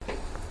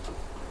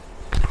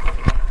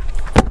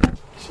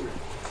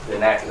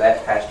then after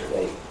that's Pastor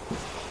Dave.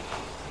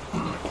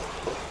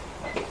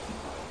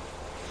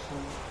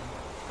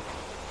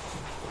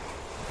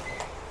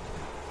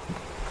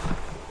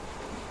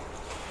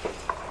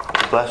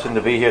 It's a blessing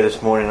to be here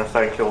this morning. I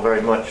thank you all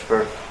very much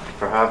for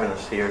having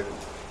us here.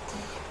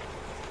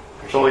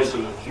 It's always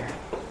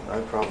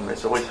no problem.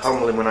 It's always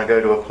humbling when I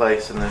go to a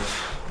place and there's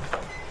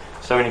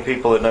so many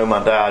people that know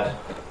my dad.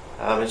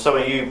 And some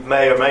of you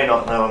may or may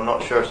not know, I'm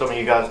not sure. Some of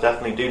you guys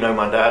definitely do know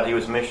my dad. He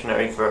was a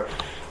missionary for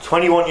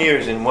 21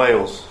 years in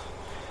Wales.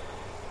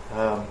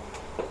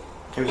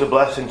 He was a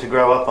blessing to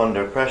grow up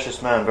under.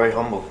 Precious man, very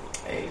humble.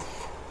 Hey.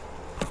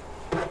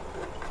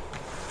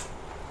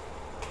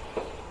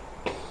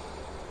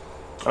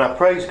 And I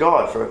praise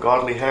God for a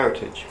godly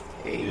heritage.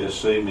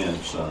 Yes, amen,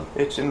 son.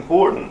 It's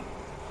important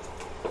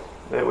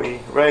that we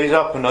raise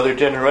up another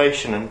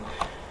generation and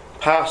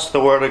pass the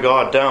Word of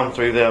God down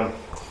through them.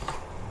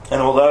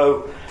 And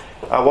although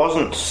I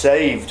wasn't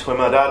saved when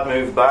my dad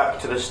moved back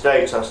to the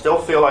States, I still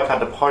feel like I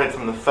departed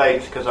from the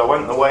faith because I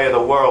went the way of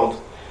the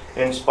world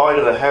in spite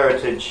of the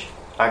heritage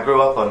I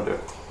grew up under.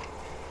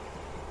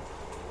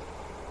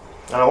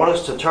 And I want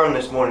us to turn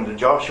this morning to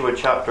Joshua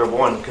chapter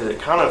 1 because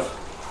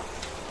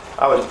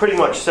I was pretty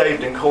much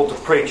saved and called to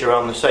preach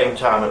around the same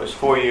time. It was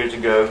 4 years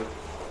ago,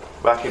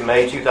 back in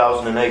May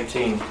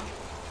 2018.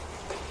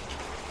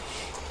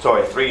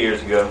 Sorry, 3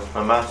 years ago.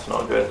 My math's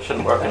not good.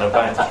 Shouldn't work in a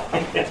bank.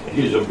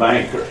 He's a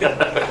banker.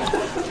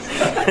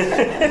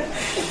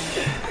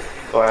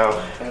 Wow.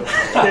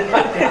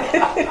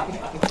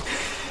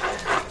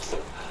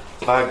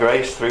 By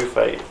grace through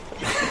faith.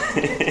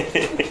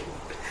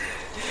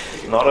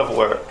 Not of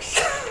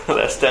works,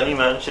 lest any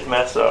man should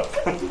mess up.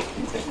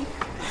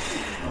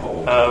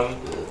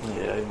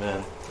 Yeah,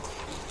 amen.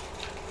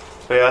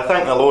 So yeah, I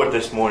thank the Lord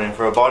this morning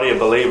for a body of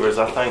believers.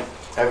 I thank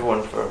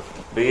everyone for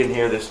being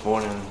here this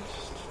morning.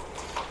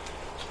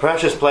 It's a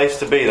precious place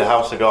to be, the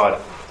house of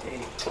God.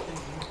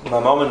 My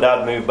mom and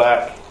dad moved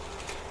back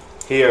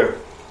here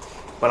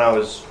when I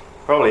was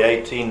probably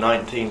 18,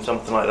 19,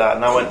 something like that,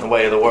 and I went the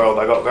way of the world.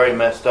 I got very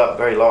messed up,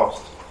 very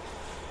lost.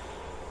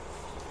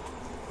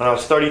 When I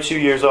was 32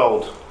 years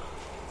old,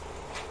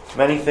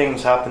 many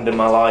things happened in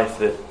my life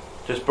that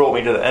just brought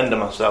me to the end of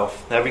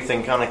myself.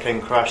 Everything kind of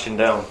came crashing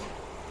down.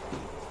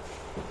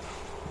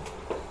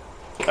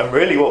 And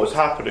really what was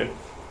happening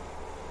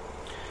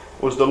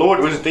was the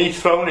Lord was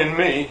dethroning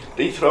me,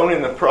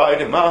 dethroning the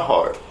pride in my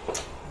heart,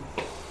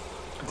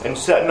 and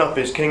setting up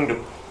His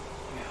kingdom.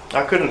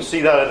 I couldn't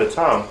see that at the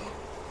time.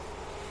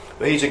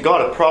 But He's a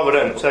God of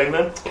providence,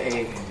 amen?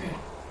 Amen.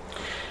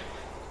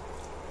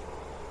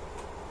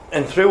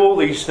 And through all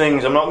these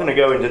things, I'm not going to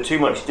go into too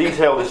much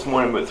detail this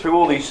morning, but through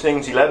all these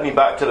things He led me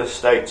back to the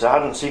States. I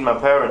hadn't seen my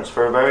parents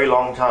for a very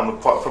long time,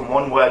 apart from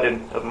one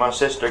wedding of my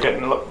sister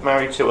getting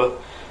married to a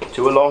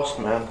lost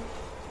man.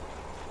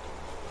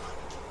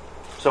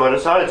 So I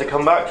decided to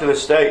come back to the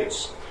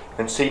States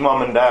and see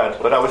Mom and Dad,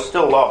 but I was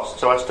still lost,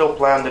 so I still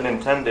planned and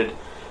intended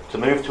to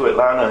move to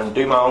Atlanta and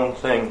do my own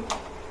thing.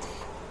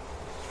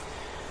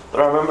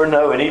 But I remember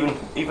knowing,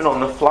 even on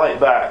the flight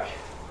back,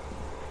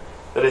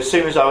 that as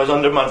soon as I was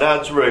under my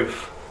dad's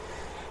roof,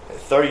 at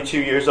 32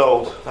 years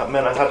old, that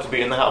meant I had to be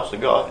in the house of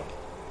God.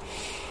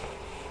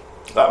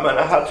 That meant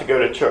I had to go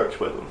to church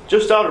with him,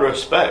 just out of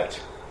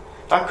respect.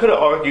 I could have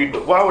argued,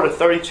 but why would a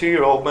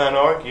 32-year-old man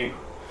argue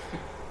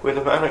with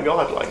a man of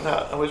God like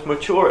that? I was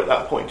mature at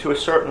that point to a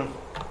certain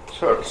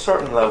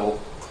level.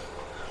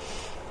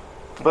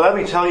 But let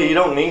me tell you, you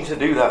don't need to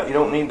do that. You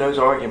don't need those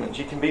arguments.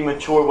 You can be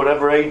mature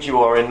whatever age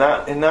you are in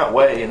that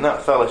way, in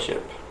that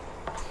fellowship.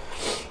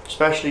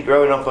 Especially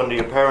growing up under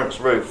your parents'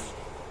 roof.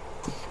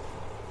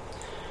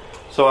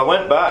 So I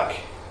went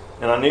back,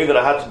 and I knew that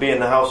I had to be in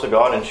the house of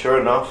God, and sure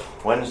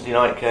enough, Wednesday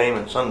night came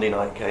and Sunday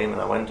night came,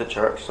 and I went to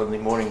church. Sunday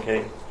morning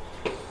came.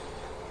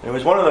 It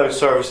was one of those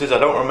services, I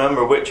don't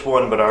remember which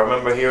one, but I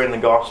remember hearing the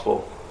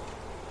gospel.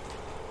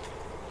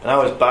 And I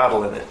was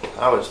battling it.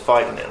 I was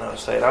fighting it, and I was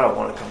saying, I don't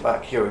want to come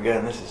back here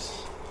again.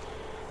 This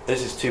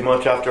is too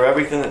much after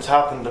everything that's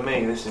happened to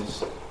me.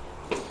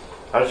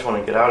 I just want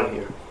to get out of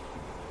here.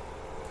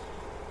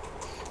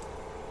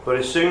 But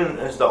as soon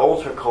as the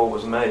altar call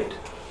was made,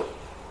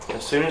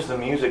 as soon as the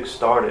music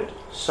started,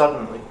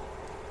 suddenly,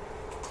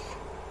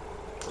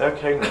 there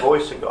came the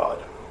voice of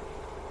God.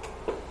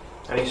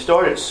 And He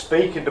started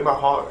speaking to my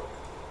heart.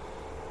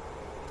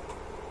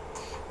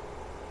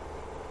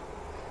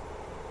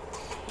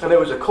 And it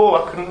was a call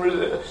I couldn't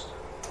resist.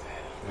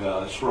 Yeah,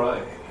 that's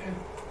right.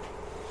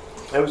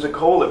 It was a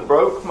call that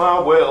broke my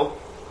will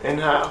in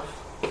half.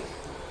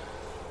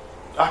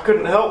 I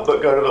couldn't help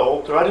but go to the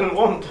altar. I didn't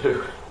want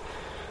to.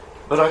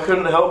 But I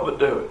couldn't help but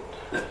do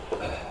it.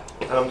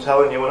 And I'm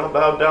telling you, when I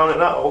bowed down at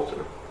that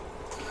altar,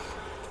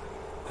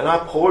 and I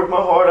poured my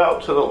heart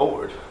out to the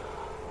Lord,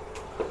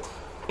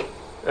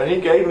 and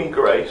He gave me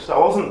grace. I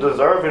wasn't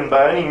deserving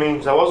by any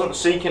means. I wasn't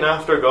seeking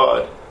after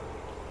God.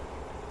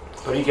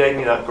 But He gave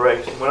me that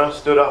grace. And when I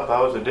stood up,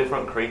 I was a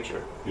different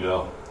creature.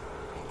 Yeah.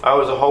 I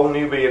was a whole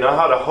new being. I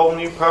had a whole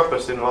new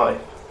purpose in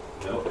life.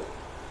 Yep.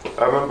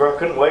 I remember I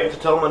couldn't wait to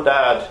tell my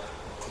dad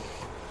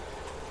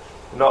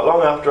Not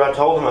long after I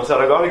told him, I said,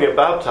 I got to get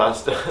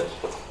baptized.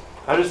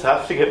 I just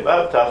have to get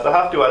baptized. I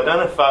have to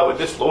identify with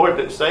this Lord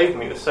that saved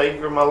me, the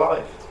Savior of my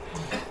life.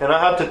 And I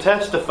had to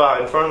testify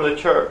in front of the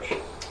church.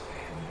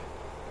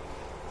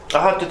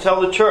 I had to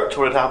tell the church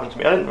what had happened to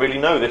me. I didn't really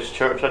know this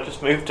church. I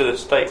just moved to the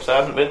States. I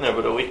hadn't been there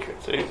but a week or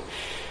two.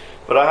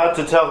 But I had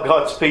to tell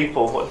God's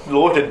people what the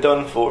Lord had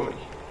done for me.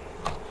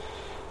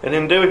 And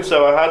in doing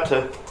so, I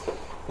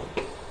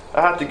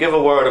had to give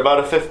a word, about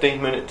a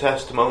 15-minute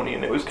testimony.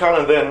 And it was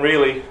kind of then,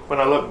 really, when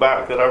I look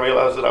back, that I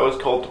realised that I was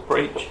called to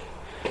preach.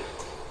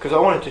 Because I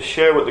wanted to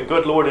share what the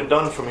good Lord had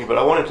done for me, but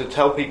I wanted to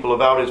tell people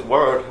about His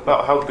Word,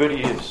 about how good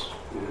He is.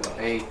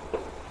 Hey.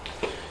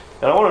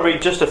 And I want to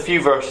read just a few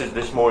verses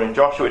this morning.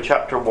 Joshua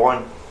chapter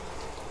 1.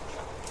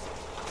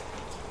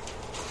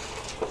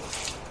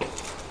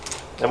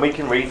 And we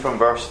can read from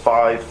verse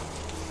 5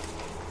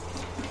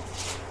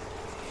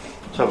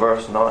 to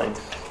verse 9.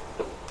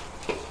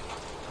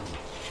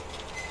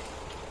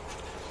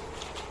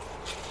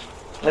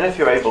 And if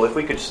you're able, if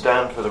we could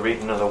stand for the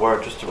reading of the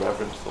Word, just to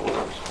reverence the Lord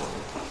this morning.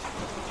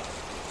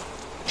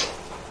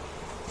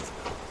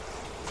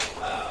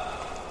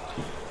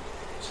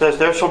 It says,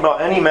 There shall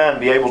not any man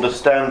be able to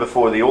stand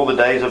before thee all the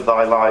days of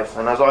thy life,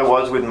 and as I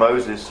was with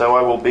Moses, so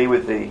I will be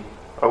with thee.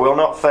 I will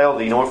not fail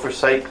thee, nor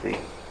forsake thee.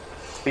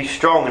 Be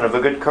strong and of a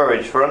good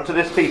courage, for unto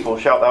this people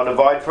shalt thou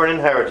divide for an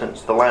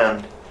inheritance the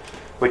land,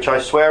 which I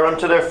swear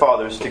unto their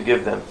fathers to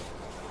give them.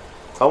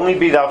 Only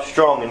be thou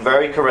strong and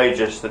very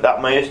courageous, that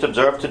thou mayest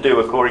observe to do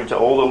according to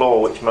all the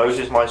law which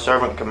Moses my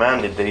servant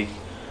commanded thee.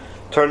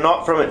 Turn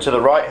not from it to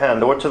the right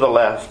hand or to the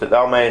left, that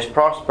thou mayest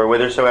prosper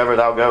whithersoever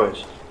thou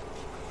goest.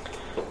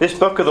 This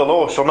book of the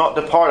law shall not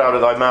depart out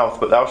of thy mouth,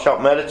 but thou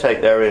shalt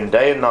meditate therein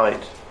day and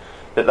night,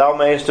 that thou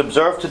mayest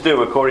observe to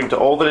do according to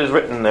all that is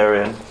written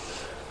therein.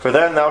 For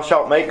then thou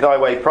shalt make thy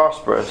way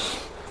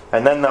prosperous,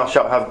 and then thou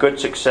shalt have good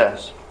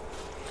success.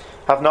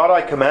 Have not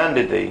I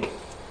commanded thee?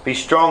 Be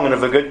strong and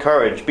of a good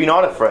courage. Be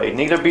not afraid,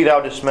 neither be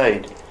thou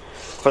dismayed.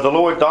 For the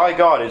Lord thy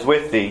God is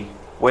with thee,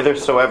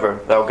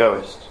 whithersoever thou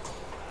goest.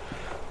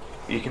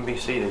 You can be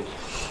seated.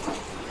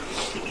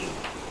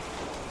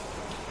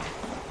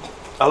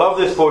 I love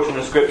this portion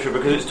of Scripture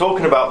because it's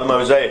talking about the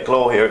Mosaic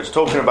Law here. It's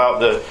talking about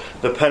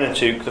the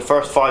Pentateuch, the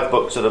first 5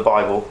 books of the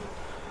Bible.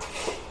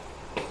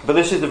 But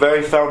this is the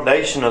very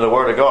foundation of the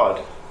Word of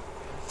God.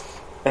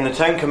 And the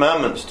 10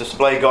 Commandments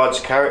display God's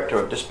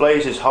character. It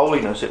displays His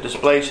holiness. It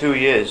displays who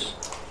He is.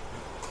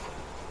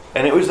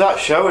 And it was that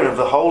showing of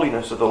the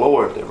holiness of the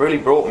Lord that really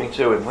brought me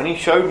to Him. When He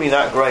showed me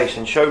that grace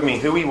and showed me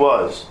who He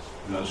was.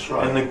 That's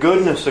right. And the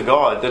goodness of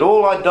God, that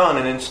all I'd done,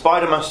 and in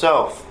spite of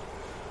myself,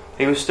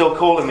 He was still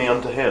calling me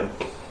unto Him.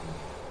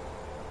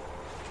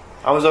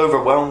 I was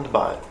overwhelmed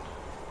by it.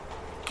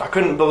 I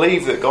couldn't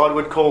believe that God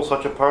would call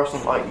such a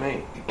person like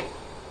me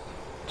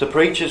to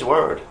preach His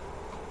Word,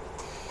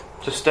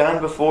 to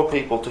stand before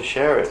people, to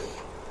share it.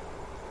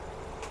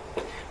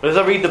 But as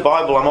I read the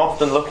Bible, I'm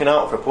often looking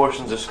out for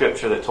portions of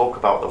Scripture that talk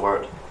about the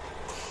Word.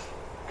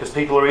 Because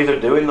people are either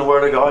doing the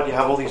Word of God, you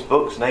have all these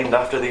books named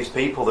after these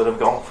people that have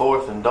gone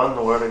forth and done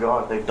the Word of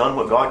God. They've done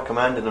what God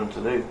commanded them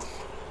to do.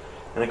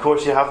 And of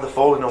course you have the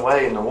falling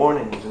away and the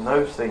warnings and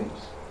those things.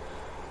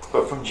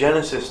 But from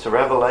Genesis to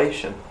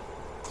Revelation,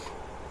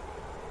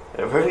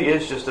 it really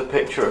is just a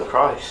picture of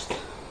Christ.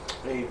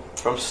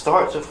 From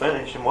start to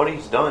finish, and what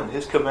He's done,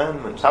 His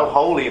commandments, how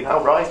holy and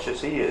how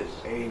righteous He is.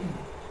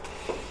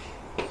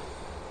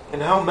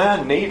 And how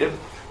man need Him.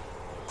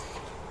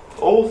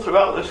 All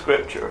throughout the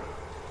Scripture,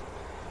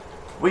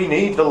 we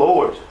need the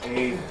Lord.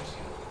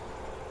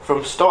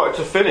 From start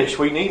to finish,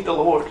 we need the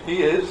Lord.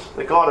 He is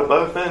the God of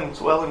both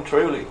ends, well and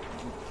truly.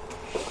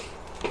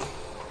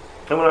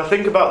 And when I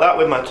think about that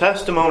with my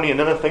testimony, and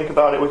then I think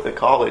about it with the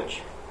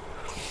college,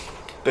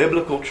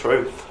 biblical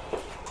truth,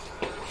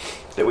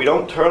 that we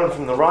don't turn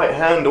from the right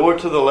hand or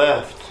to the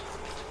left,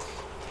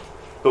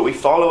 but we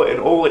follow it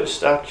in all its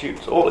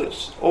statutes, all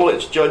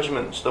its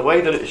judgments, the way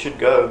that it should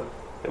go,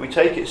 that we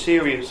take it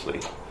seriously.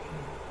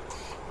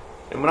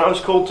 And when I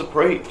was called to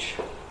preach,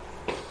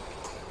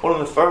 one of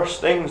the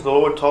first things the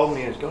Lord told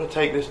me is, you've got to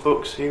take this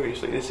book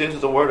seriously. This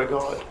is the Word of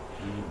God.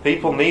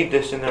 People need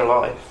this in their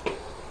life.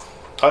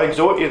 I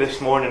exhort you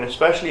this morning,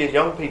 especially as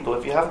young people,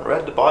 if you haven't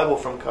read the Bible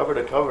from cover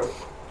to cover,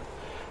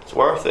 it's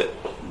worth it.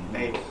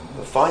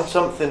 But find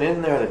something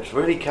in there that's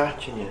really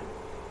catching you.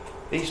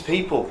 These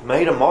people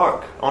made a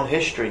mark on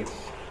history.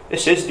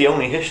 This is the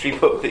only history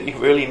book that you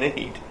really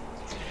need.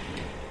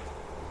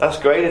 That's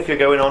great if you're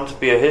going on to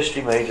be a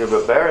history major,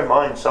 but bear in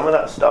mind, some of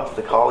that stuff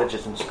the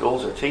colleges and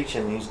schools are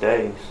teaching these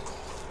days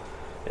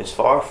is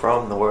far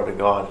from the Word of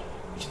God.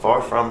 It's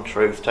far from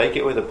truth. Take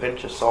it with a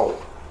pinch of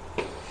salt.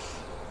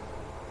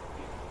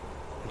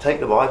 And take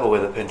the Bible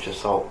with a pinch of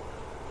salt.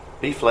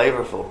 Be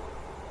flavorful.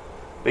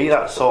 Be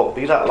that salt.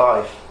 Be that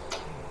life.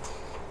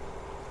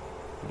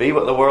 Be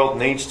what the world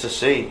needs to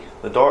see.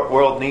 The dark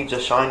world needs a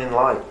shining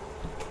light.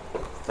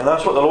 And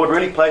that's what the Lord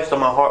really placed on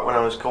my heart when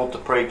I was called to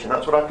preach. And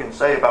that's what I can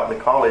say about the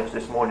college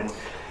this morning,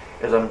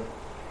 is I'm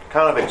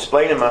kind of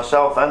explaining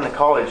myself and the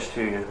college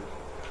to you.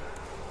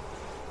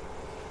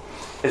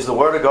 Is the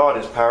Word of God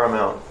is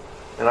paramount.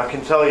 And I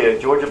can tell you,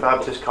 Georgia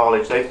Baptist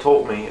College, they've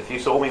taught me, if you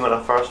saw me when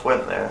I first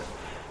went there,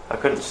 I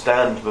couldn't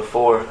stand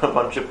before a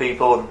bunch of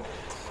people and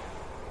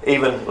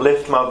even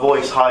lift my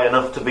voice high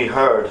enough to be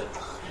heard.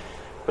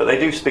 But they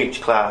do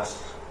speech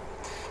class.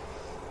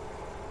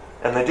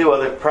 And they do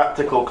other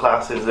practical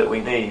classes that we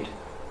need.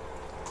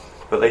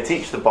 But they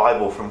teach the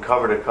Bible from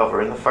cover to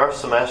cover. In the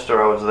first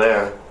semester I was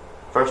there,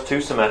 first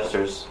 2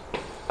 semesters,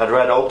 I'd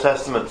read Old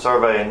Testament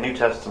survey and New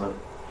Testament.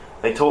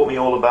 They taught me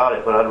all about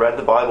it, but I'd read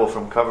the Bible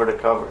from cover to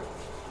cover.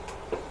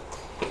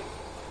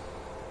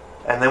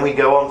 And then we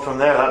go on from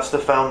there. That's the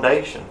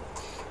foundation.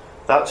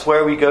 That's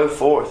where we go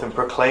forth and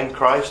proclaim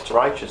Christ's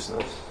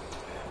righteousness.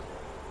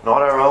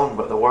 Not our own,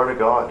 but the Word of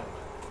God.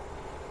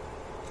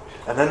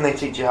 And then they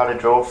teach you how to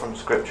draw from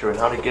Scripture and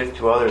how to give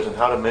to others and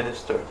how to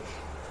minister.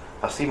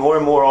 I see more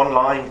and more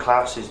online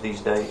classes these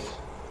days.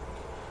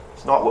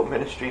 It's not what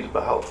ministry is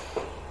about.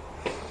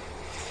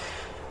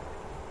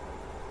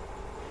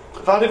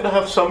 If I didn't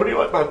have somebody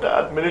like my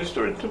dad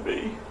ministering to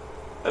me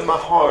and my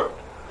heart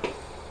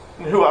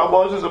and who I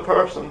was as a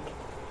person,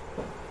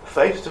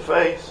 face to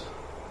face,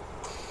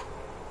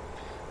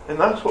 and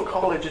that's what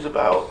college is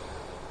about.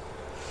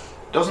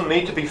 It doesn't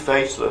need to be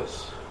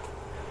faceless.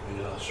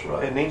 Yeah, that's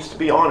right. It needs to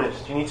be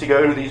honest. You need to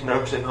go to these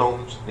nursing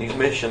homes, these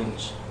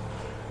missions,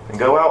 and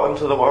go out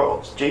into the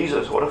world.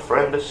 Jesus, what a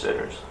friend of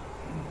sinners.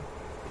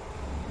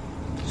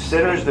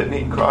 Sinners that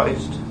need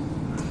Christ.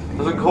 He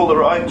doesn't call the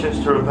righteous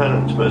to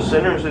repentance, but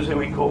sinners is who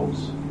He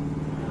calls.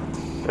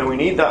 And we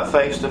need that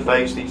face to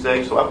face these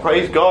days. So I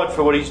praise God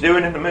for what He's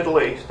doing in the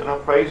Middle East, and I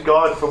praise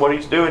God for what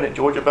He's doing at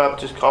Georgia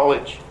Baptist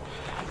College.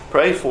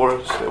 Pray for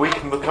us that we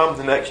can become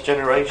the next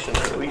generation,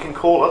 that we can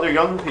call other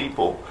young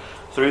people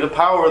through the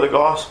power of the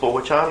gospel,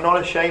 which I'm not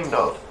ashamed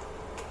of,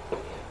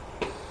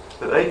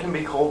 that they can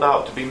be called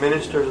out to be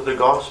ministers of the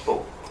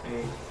gospel.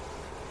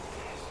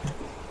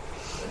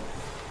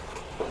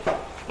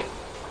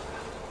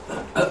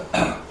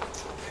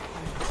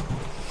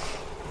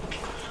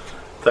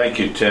 Thank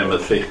you,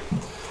 Timothy.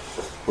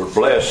 We're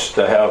blessed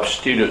to have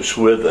students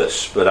with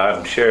us, but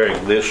I'm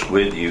sharing this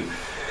with you.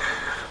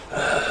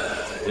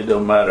 It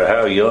don't matter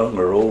how young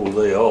or old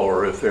they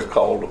are, if they're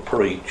called to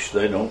preach,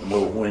 they don't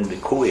know when to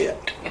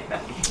quit.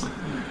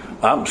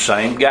 I'm the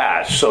same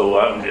guy, so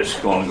I'm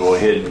just going to go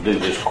ahead and do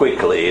this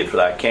quickly if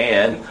I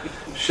can,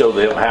 show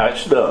them how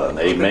it's done.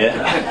 Amen.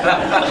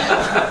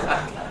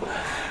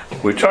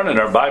 We're turning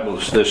our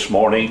Bibles this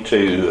morning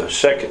to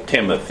 2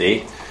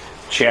 Timothy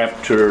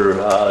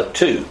chapter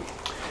 2.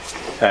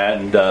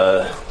 And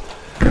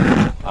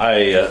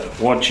I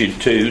want you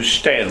to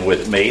stand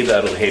with me.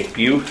 That'll help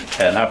you.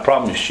 And I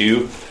promise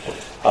you,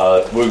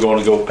 we're going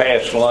to go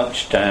past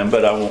lunchtime,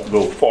 but I won't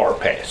go far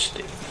past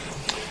it.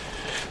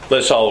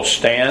 Let's all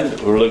stand.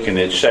 We're looking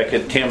at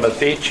 2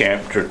 Timothy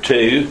chapter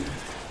 2.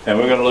 And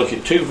we're going to look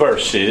at 2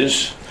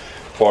 verses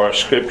for our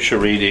scripture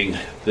reading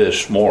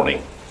this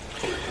morning.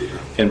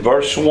 In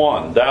verse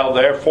 1, Thou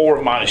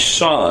therefore, my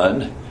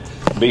son,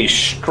 be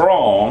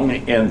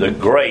strong in the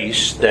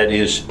grace that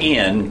is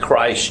in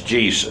Christ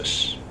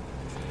Jesus.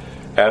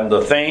 And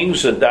the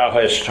things that thou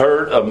hast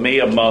heard of me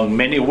among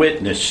many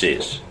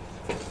witnesses,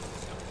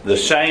 the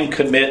same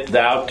commit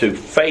thou to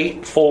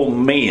faithful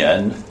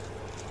men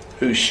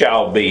who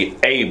shall be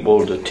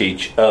able to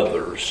teach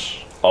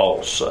others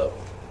also.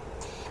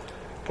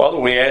 Father,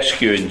 we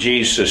ask you in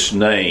Jesus'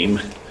 name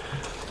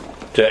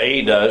to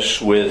aid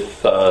us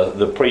with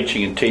the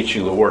preaching and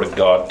teaching of the Word of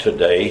God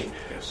today.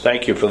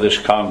 Thank you for this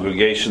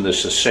congregation,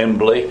 this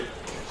assembly.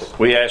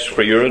 We ask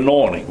for your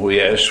anointing.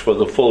 We ask for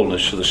the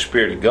fullness of the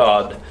Spirit of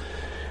God.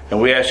 And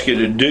we ask you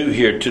to do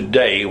here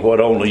today what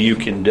only you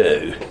can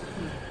do.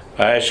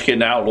 I ask you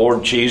now,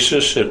 Lord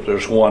Jesus, if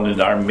there's one in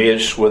our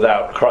midst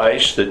without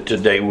Christ, that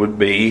today would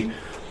be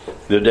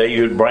the day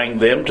you'd bring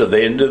them to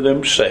the end of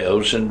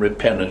themselves in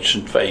repentance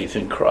and faith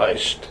in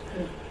Christ.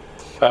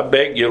 I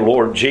beg you,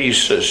 Lord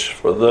Jesus,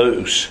 for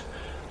those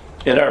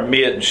in our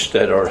midst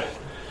that are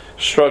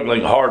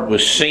struggling hard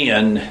with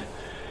sin,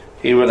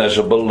 even as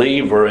a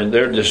believer, and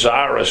they're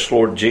desirous,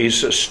 Lord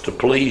Jesus, to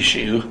please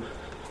you.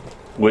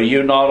 Will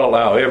you not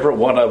allow every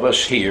one of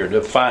us here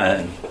to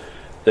find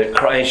that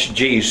Christ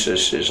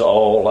Jesus is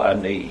all I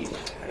need?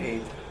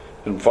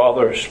 And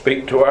Father,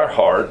 speak to our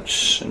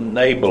hearts,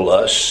 enable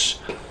us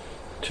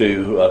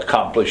to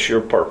accomplish your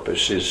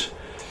purposes.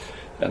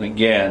 And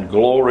again,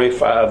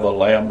 glorify the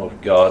Lamb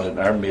of God in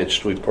our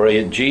midst, we pray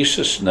in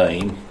Jesus'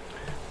 name.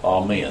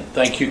 Amen.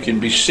 Thank you. You can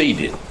be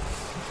seated.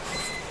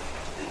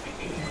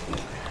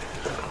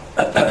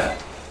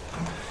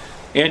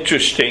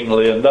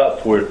 Interestingly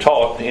enough, we're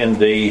taught in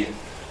the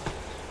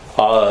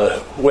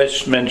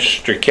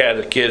Westminster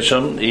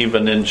Catechism,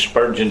 even in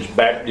Spurgeon's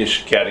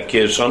Baptist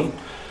Catechism,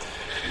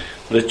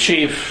 the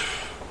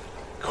chief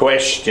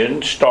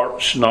question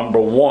starts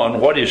number 1,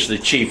 what is the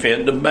chief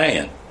end of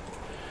man?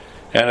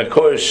 And of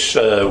course,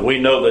 we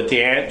know that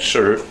the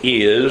answer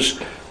is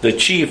the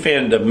chief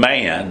end of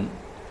man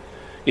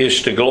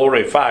is to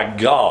glorify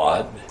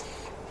God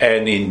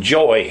and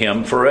enjoy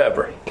Him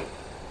forever.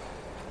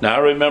 Now, I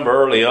remember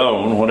early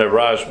on, whenever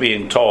I was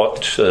being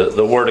taught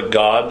the Word of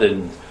God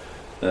and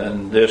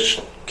And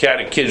this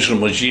catechism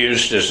was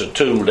used as a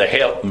tool to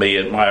help me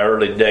in my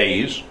early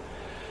days.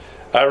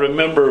 I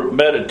remember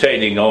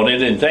meditating on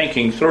it and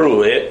thinking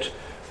through it.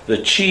 The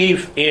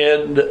chief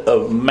end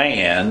of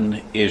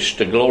man is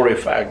to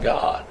glorify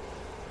God.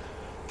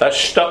 That's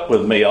stuck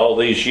with me all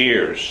these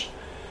years.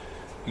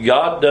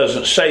 God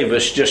doesn't save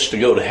us just to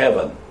go to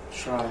heaven.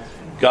 That's right.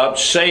 God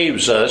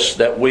saves us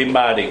that we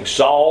might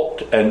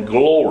exalt and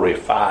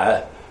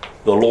glorify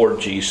the Lord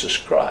Jesus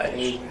Christ.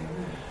 Amen.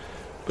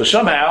 But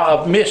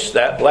somehow I've missed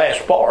that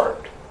last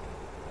part.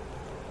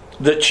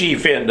 The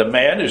chief end of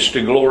man is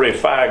to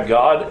glorify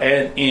God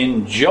and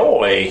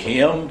enjoy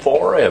Him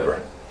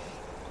forever.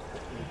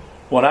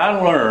 When I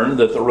learned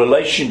that the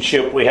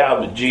relationship we have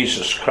with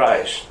Jesus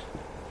Christ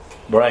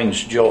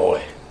brings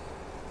joy,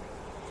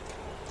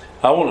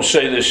 I want to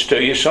say this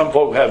to you. Some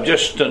folk have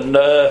just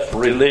enough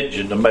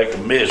religion to make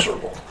them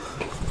miserable.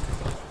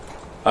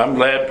 I'm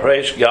glad,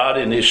 praise God,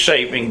 in His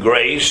saving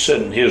grace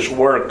and His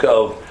work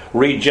of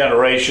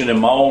regeneration in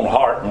my own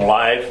heart and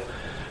life,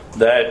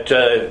 that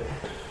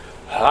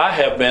I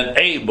have been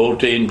able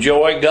to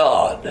enjoy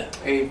God.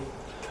 Amen.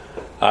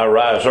 I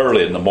rise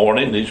early in the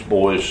morning. These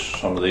boys,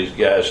 some of these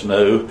guys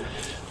know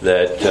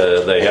that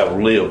they have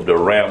lived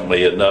around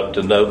me enough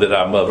to know that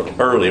I'm an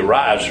early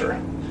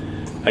riser.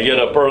 I get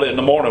up early in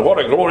the morning. What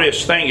a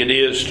glorious thing it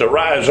is to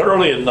rise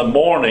early in the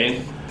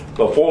morning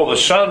before the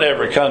sun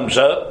ever comes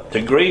up,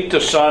 to greet the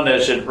sun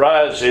as it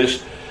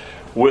rises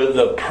with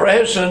the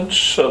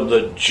presence of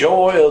the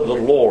joy of the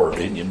Lord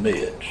in your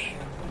midst.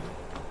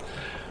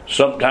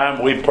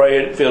 Sometimes we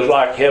pray, it feels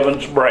like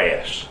heaven's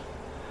brass.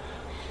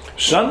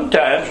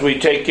 Sometimes we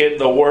take in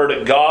the Word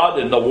of God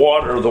and the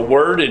water of the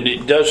Word, and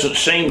it doesn't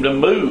seem to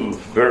move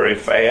very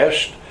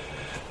fast,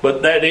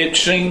 but that it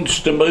seems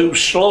to move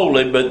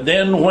slowly. But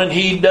then when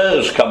He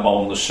does come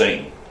on the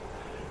scene,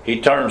 He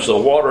turns the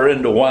water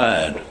into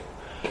wine,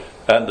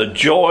 and the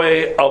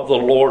joy of the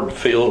Lord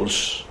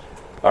fills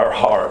our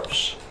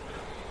hearts.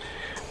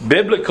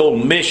 Biblical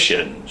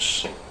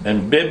missions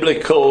and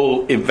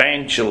biblical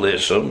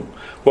evangelism,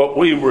 what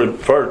we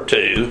refer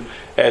to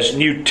as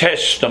New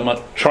Testament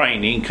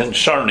training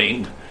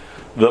concerning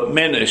the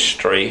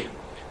ministry,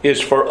 is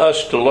for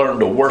us to learn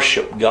to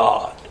worship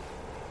God.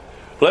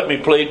 Let me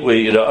plead with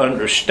you to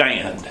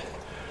understand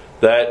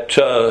that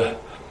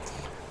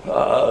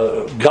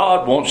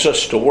God wants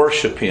us to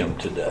worship Him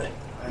today.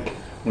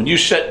 When you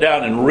sit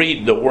down and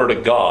read the Word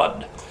of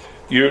God,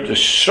 you're to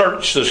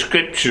search the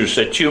Scriptures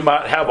that you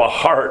might have a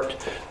heart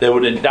that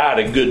would indict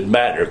a good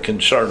matter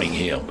concerning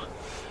Him.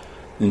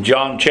 In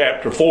John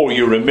chapter 4,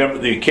 you remember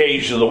the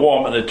occasion of the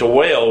woman at the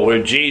well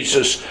where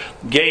Jesus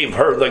gave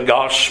her the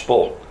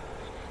gospel.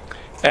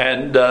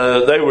 And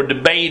they were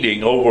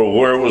debating over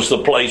where was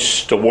the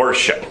place to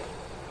worship.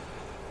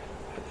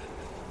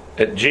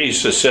 And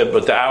Jesus said,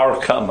 "But the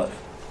hour cometh,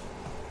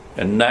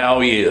 and now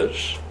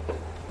is,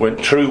 when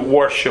true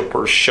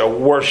worshipers shall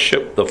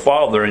worship the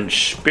Father in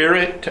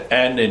spirit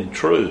and in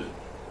truth.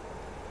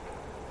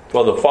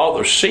 For the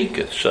Father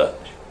seeketh such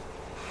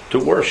to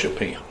worship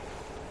Him."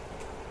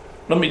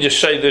 Let me just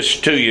say this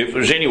to you. If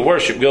there's any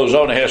worship goes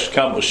on, it has to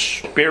come with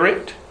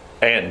spirit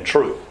and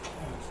truth.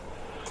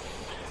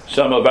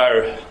 Some of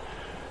our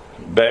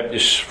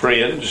Baptist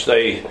friends,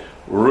 they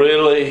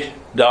really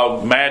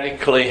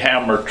dogmatically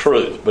hammer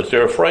truth, but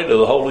they're afraid of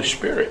the Holy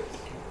Spirit.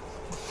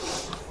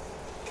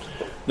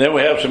 Then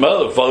we have some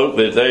other folk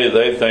that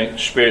they think the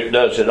Spirit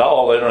does it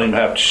all. They don't even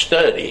have to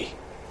study.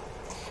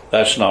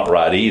 That's not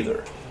right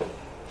either.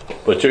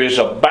 But there is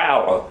a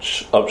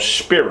balance of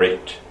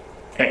spirit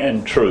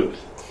and truth.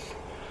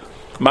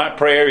 My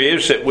prayer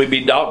is that we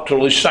be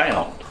doctrinally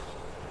sound.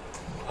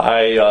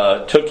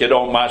 I took it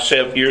on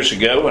myself years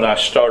ago when I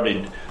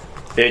started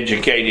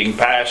educating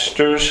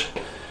pastors,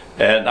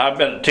 and I've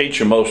been a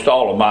teacher most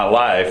all of my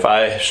life.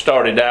 I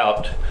started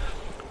out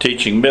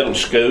teaching middle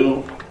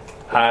school,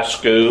 high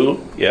school,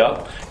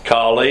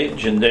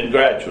 college, and then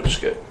graduate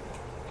school.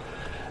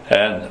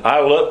 And I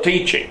love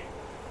teaching,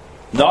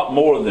 not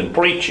more than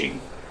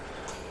preaching,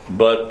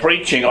 but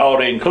preaching ought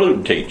to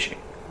include teaching.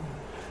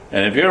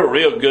 And if you're a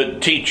real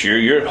good teacher,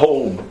 your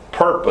whole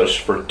purpose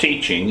for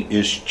teaching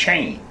is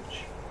change.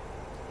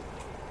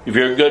 If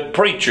you're a good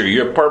preacher,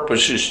 your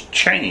purpose is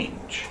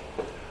change.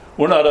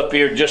 We're not up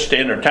here just to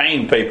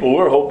entertain people.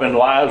 We're hoping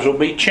lives will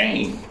be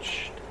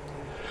changed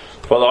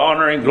for the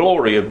honor and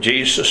glory of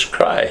Jesus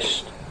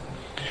Christ.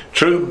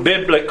 True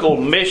biblical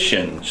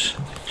missions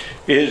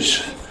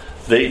is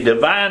the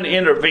divine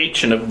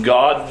intervention of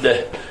God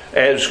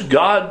as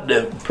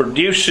God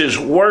produces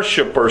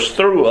worshipers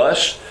through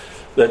us,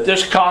 that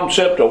this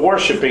concept of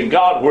worshiping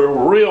God, where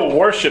real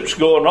worship's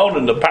going on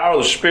and the power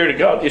of the Spirit of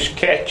God is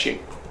catching.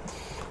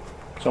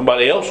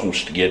 Somebody else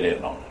wants to get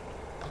in on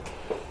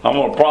it. I'm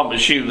going to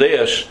promise you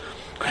this.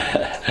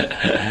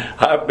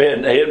 I've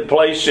been in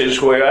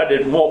places where I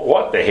didn't want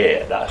what they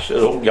had. I said,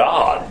 "Oh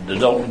God,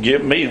 don't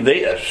give me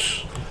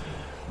this."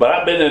 But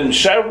I've been in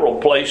several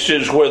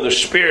places where the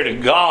Spirit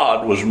of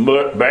God was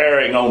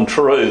bearing on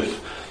truth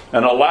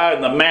and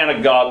allowing the man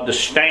of God to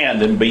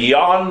stand. And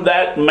beyond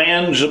that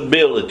man's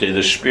ability,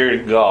 the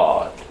Spirit of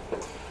God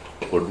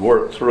would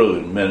work through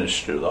and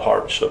minister to the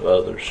hearts of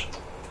others.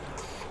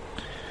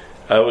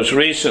 I was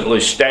recently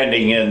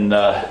standing in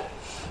a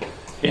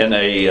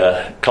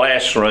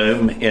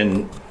classroom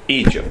in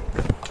Egypt.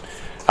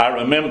 I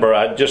remember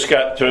I just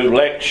got through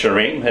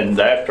lecturing, and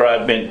after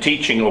I'd been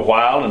teaching a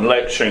while and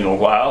lecturing a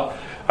while,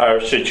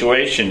 our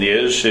situation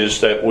is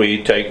that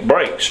we take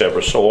breaks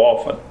ever so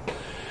often.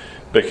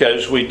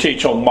 Because we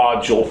teach on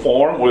module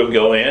form, we'll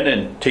go in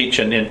and teach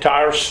an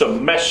entire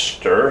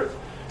semester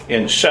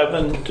in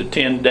 7 to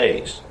 10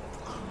 days.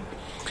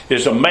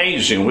 It's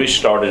amazing. We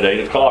start at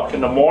 8 o'clock in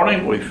the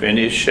morning, we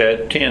finish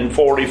at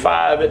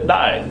 10:45 at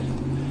night.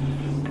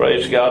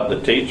 Praise God,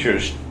 the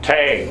teachers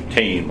tag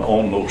team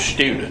on those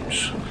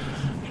students.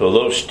 So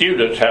those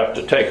students have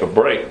to take a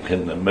break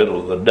in the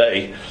middle of the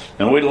day.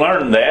 And we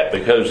learn that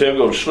because they'll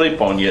go to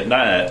sleep on you at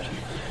night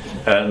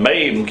and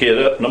may even get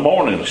up in the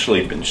morning to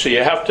sleeping. So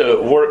you have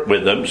to work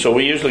with them. So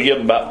we usually give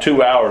them about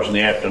 2 hours in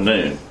the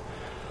afternoon.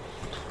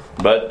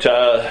 But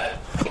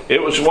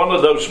it was one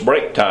of those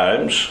break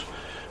times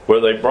where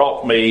they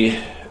brought me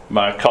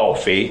my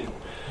coffee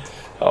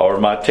or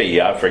my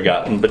tea, I've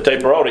forgotten, but they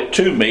brought it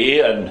to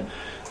me, and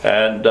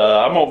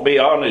I'm going to be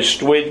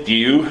honest with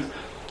you.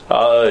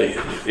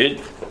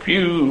 If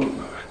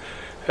you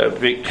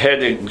have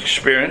had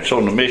experience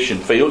on the mission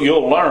field,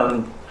 you'll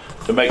learn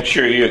to make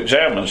sure you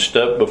examine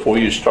stuff before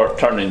you start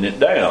turning it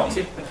down.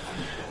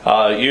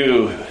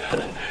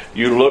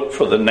 You look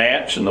for the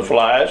gnats and the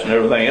flies and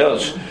everything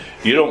else.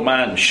 You don't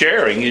mind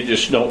sharing, you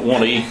just don't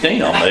want to eat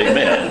them.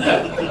 Amen.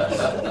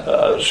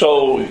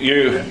 So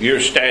you're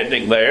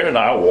standing there, and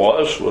I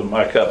was with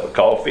my cup of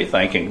coffee,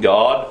 thanking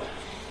God.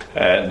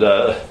 And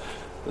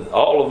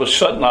all of a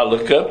sudden I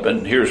look up,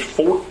 and here's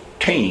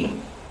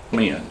 14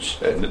 men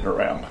standing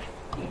around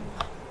me.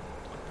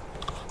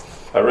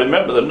 I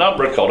remember the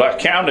number because I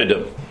counted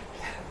them.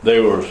 They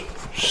were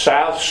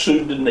South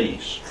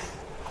Sudanese,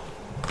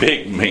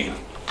 big men.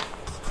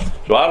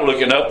 So I'm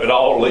looking up at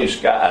all these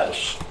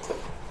guys.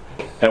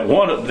 And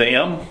one of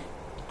them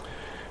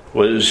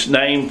was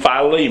named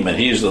Philemon.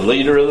 He's the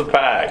leader of the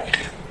pack.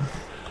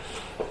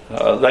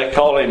 They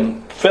call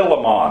him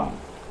Philemon.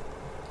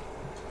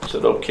 I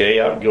said, okay,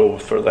 I'll go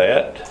for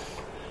that.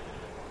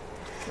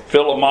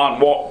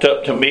 Philemon walked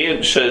up to me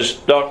and says,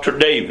 Dr.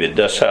 David,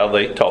 that's how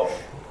they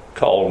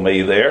call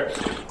me there.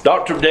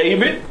 Dr.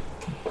 David,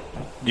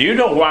 do you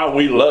know why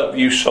we love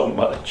you so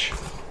much?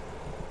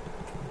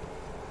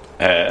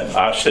 And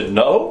I said,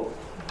 no.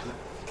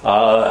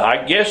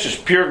 I guess it's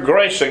pure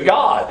grace of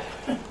God.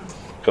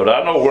 Because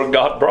I know where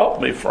God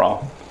brought me from.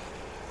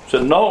 I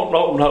said,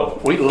 no.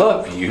 We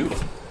love you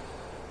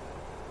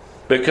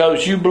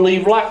because you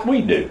believe like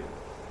we do.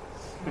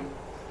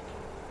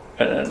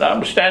 And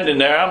I'm standing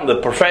there, I'm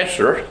the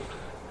professor,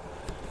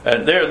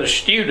 and they're the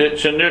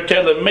students, and they're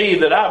telling me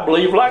that I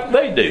believe like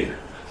they do.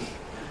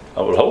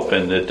 I was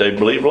hoping that they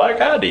believed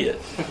like I did.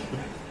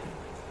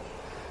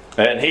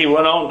 And he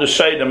went on to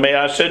say to me,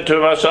 I said to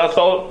him, I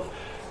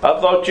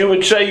thought you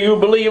would say you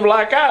believe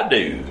like I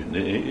do. And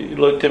he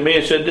looked at me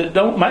and said, it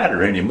don't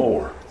matter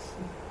anymore.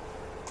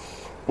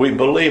 We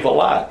believe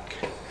alike.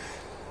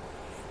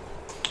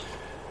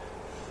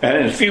 And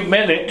in a few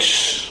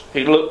minutes,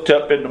 he looked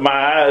up into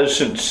my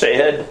eyes and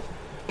said,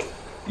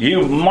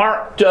 you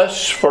marked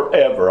us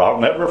forever.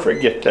 I'll never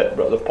forget that,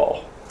 Brother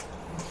Paul.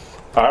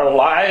 Our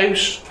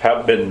lives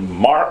have been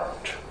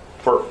marked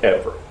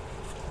forever.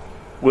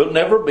 We'll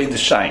never be the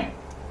same.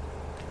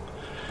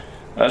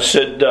 I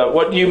said,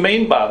 what do you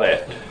mean by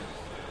that?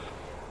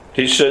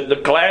 He said, the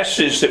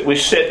classes that we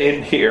sit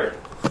in here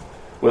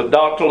with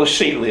Dr.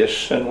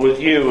 Lucilius and with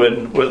you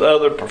and with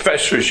other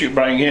professors you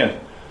bring in,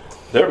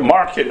 they're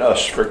marking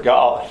us for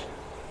God.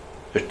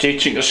 They're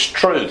teaching us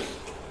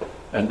truth,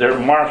 and they're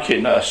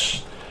marking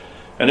us.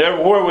 And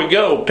everywhere we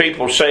go,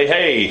 people say,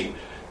 hey,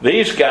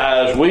 these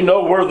guys, we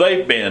know where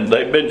they've been.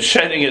 They've been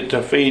sitting at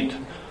the feet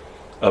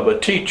of a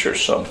teacher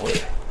somewhere.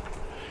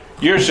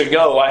 Years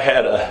ago, I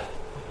had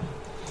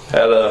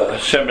a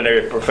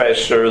seminary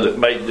professor that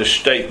made this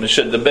statement,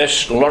 said the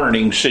best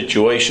learning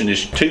situation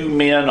is two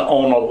men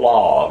on a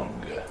log.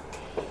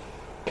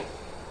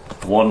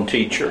 One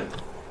teacher,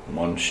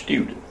 one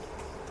student.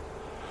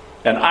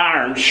 And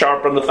iron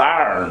sharpeneth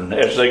iron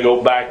as they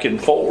go back and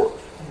forth.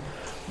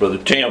 Brother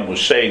Tim was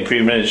saying a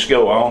few minutes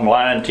ago,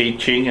 online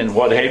teaching and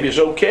what have you is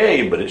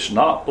okay, but it's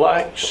not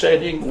like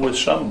sitting with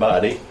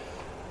somebody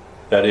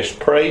that has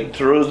prayed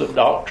through the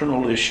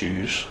doctrinal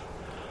issues,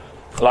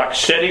 like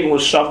sitting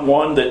with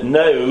someone that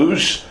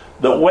knows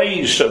the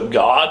ways of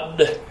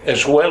God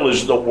as well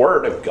as the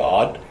Word of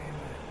God.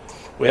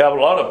 We have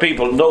a lot of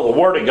people that know the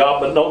Word of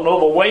God but don't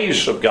know the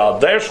ways of God.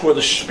 There's where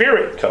the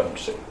Spirit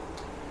comes in.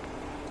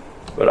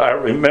 But I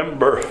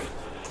remember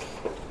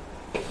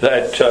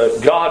that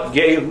God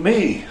gave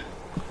me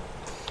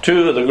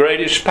two of the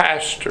greatest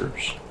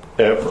pastors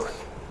ever.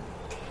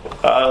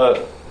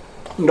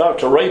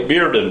 Dr. Ray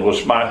Bearden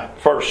was my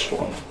first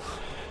one.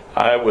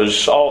 I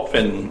was off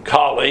in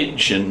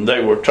college and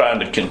they were trying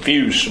to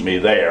confuse me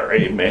there.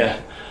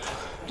 Amen.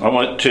 I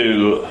went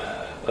to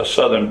a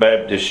Southern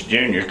Baptist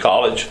junior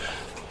college.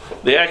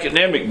 The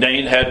academic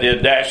dean had the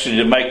audacity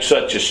to make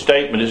such a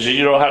statement as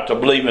you don't have to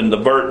believe in the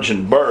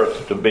virgin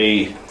birth to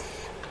be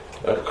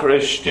a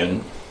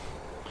Christian.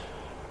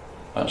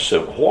 I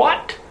said,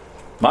 what?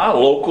 My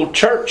local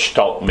church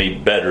taught me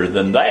better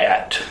than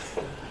that.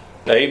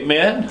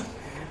 Amen?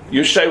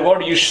 You say, what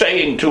are you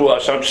saying to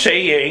us? I'm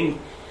saying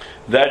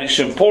that it's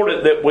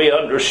important that we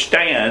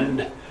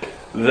understand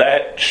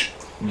that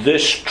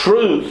this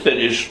truth that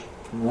is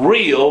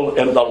real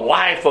in the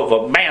life of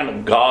a man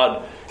of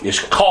God is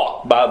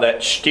caught by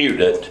that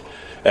student,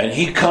 and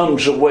he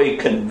comes away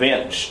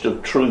convinced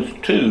of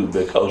truth too,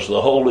 because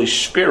the Holy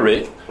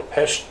Spirit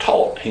has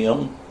taught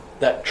him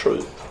that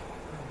truth.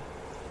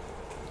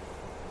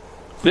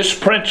 This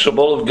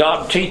principle of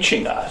God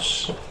teaching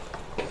us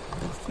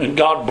and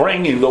God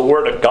bringing the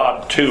Word of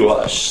God to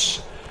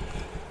us.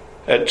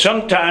 And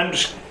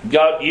sometimes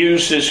God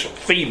uses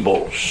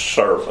feeble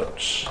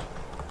servants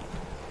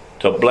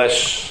to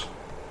bless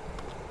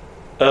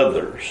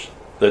others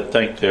that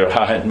think they're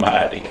high and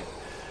mighty.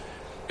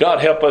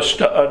 God help us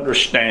to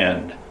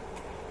understand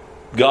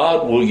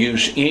God will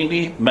use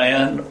any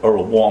man or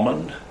a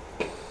woman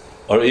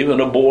or even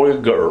a boy or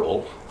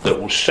girl that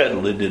will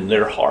settle it in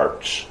their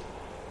hearts.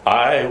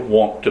 I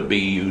want to be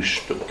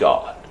used of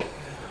God.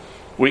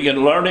 We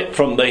can learn it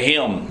from the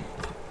hymn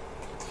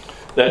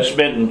that's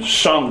been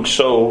sung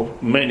so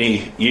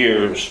many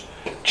years,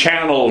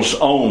 Channels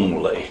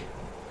Only.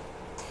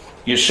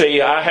 You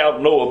see, I have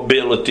no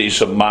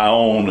abilities of my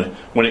own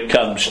when it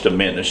comes to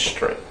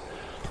ministry.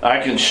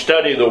 I can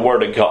study the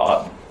Word of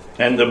God,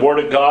 and the Word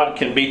of God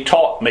can be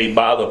taught me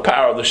by the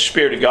power of the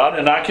Spirit of God,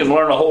 and I can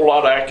learn a whole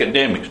lot of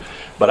academics.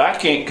 But I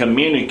can't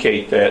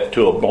communicate that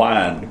to a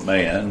blind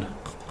man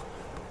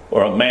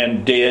or a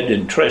man dead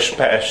in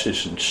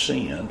trespasses and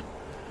sin.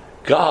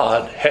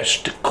 God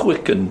has to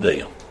quicken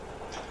them.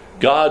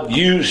 God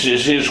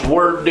uses His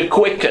Word to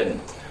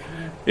quicken.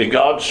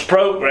 God's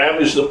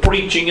program is the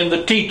preaching and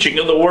the teaching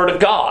of the Word of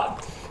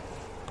God.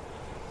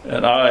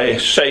 And I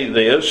say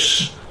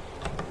this,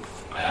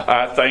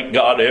 I thank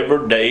God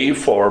every day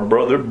for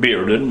Brother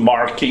Bearden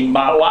marking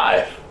my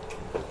life.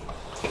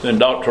 And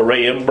Dr.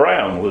 Ray M.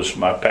 Brown was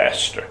my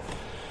pastor.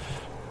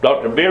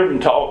 Dr.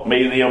 Bearden taught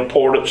me the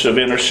importance of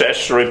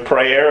intercessory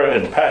prayer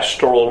and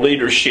pastoral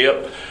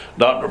leadership.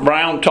 Dr.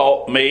 Brown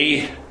taught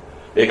me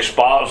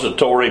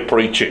expository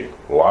preaching.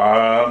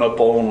 Line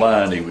upon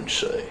line, he would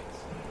say.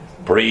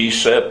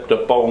 Precept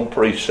upon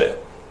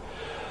precept.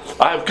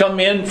 I've come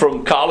in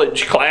from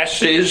college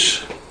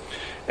classes,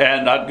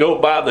 and I'd go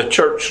by the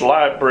church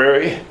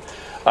library.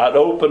 I'd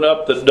open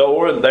up the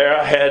door, and there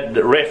I had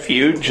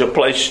refuge, a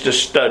place to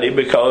study,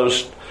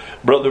 because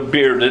Brother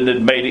Bearden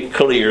had made it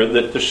clear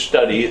that the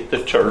study at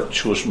the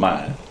church was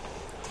mine.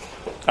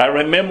 I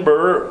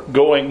remember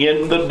going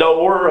in the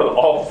door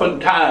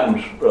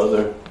oftentimes,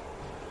 brother,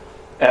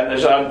 and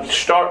as I'd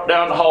start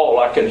down the hall,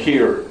 I could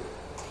hear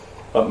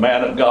a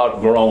man of God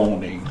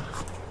groaning.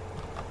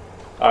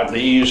 I'd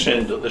ease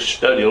into the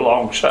study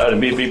alongside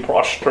him. He'd be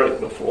prostrate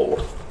on the floor,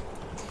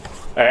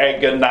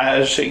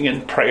 agonizing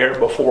in prayer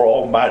before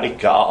Almighty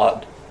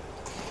God.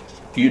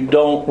 You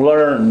don't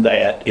learn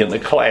that in the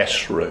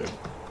classroom.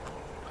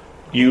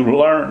 You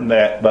learn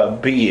that by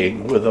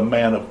being with a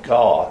man of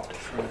God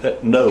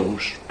that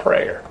knows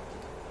prayer.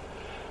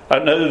 I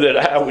knew that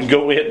I would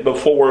go in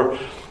before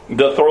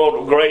the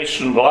throne of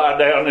grace and lie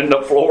down in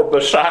the floor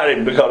beside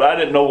him because I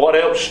didn't know what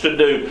else to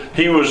do.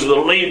 He was the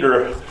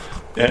leader,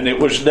 and it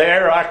was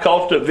there I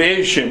caught the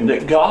vision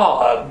that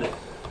God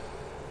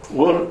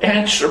will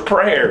answer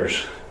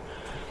prayers,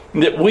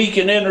 that we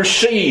can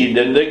intercede,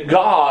 and that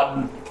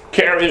God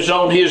carries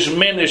on His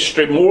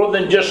ministry more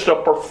than just a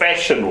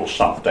professional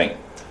something.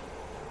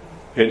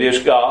 It is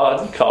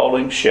God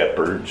calling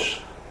shepherds,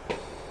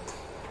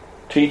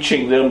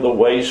 teaching them the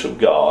ways of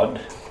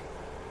God,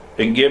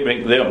 and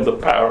giving them the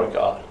power of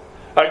God.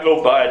 I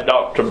go by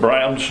Dr.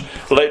 Brown's.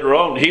 Later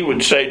on, he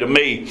would say to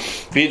me,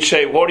 he'd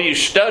say, "What are you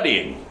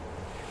studying?"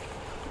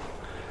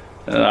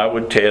 And I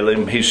would tell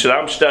him. He said,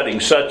 "I'm studying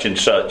such and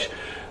such."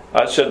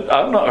 I said,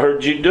 "I've not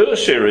heard you do a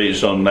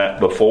series on that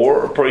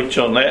before or preach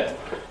on that."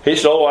 He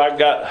said, "Oh, I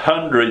got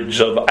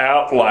hundreds of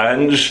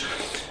outlines.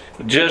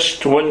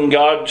 Just when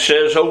God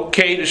says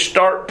okay to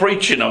start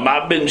preaching them,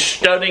 I've been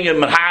studying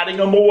them and hiding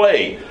them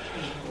away."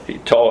 He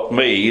taught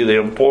me the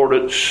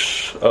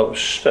importance of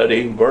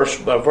studying verse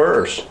by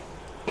verse.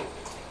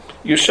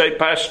 You say,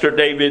 "Pastor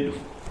David,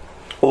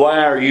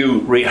 why are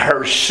you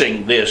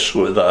rehearsing this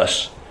with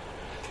us?"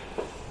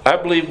 I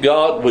believe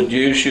God would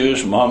use you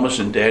as mamas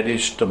and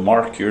daddies to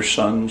mark your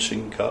sons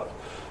and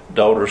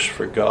daughters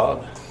for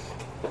God.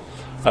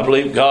 I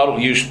believe God will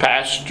use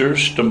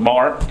pastors to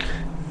mark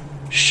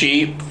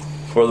sheep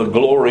for the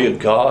glory of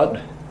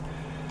God.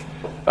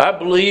 I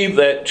believe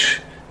that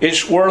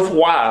it's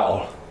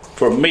worthwhile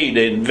for me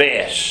to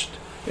invest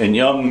in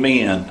young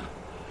men,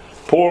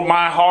 pour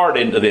my heart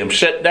into them,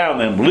 sit down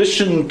with them,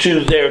 listen to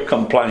their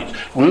complaints,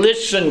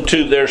 listen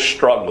to their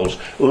struggles,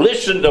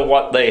 listen to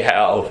what they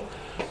have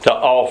to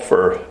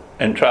offer,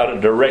 and try to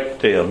direct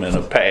them in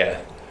a path.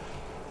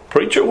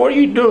 "Preacher, what are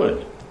you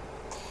doing?"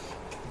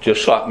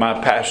 Just like my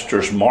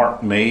pastors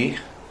mark me,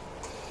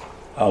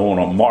 I want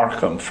to mark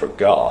them for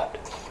God.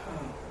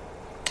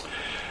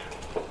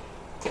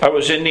 I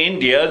was in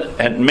India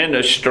and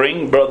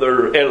ministering.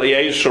 Brother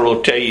Eliezer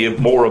will tell you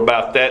more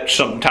about that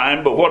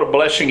sometime. But what a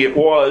blessing it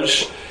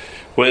was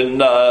when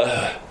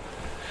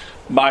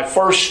my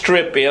first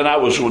trip in, I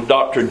was with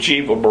Dr.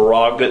 Jiva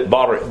Barag at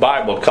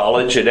Bible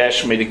College. It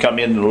asked me to come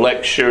in to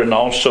lecture and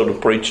also to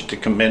preach at the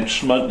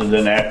commencement, and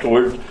then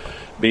afterward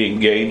be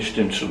engaged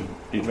in some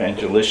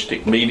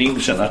evangelistic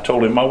meetings, and I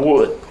told him I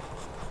would.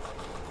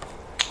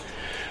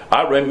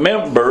 I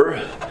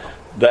remember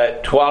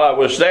that while I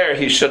was there,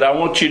 he said, I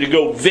want you to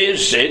go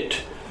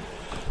visit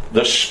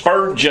the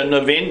Spurgeon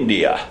of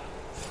India.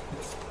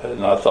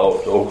 And I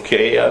thought,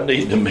 okay, I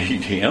need to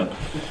meet him.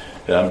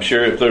 I'm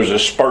sure if there's a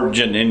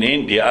Spurgeon in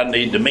India, I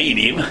need to meet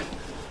him.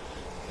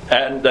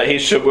 And he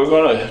said, we're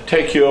going to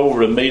take you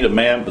over to meet a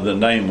man by the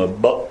name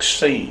of Buck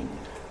Singh.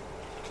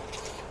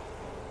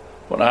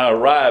 When I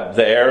arrived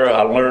there,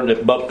 I learned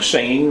that Buck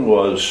Singh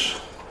was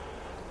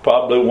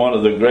probably one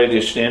of the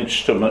greatest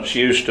instruments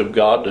used of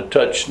God to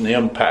touch and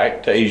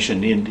impact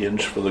Asian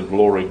Indians for the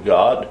glory of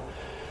God.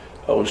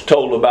 I was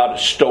told about a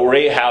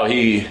story how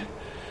he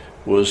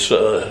was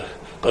a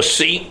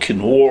Sikh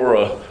and wore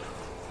a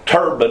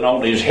turban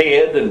on his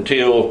head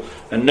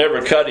and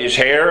never cut his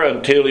hair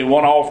until he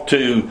went off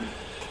to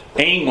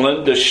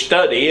England to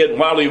study. And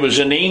while he was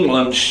in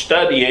England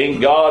studying,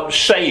 God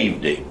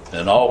saved him,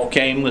 and off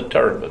came the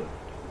turban.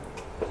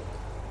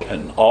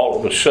 And all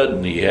of a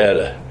sudden he had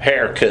a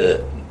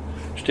haircut.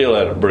 Still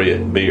had a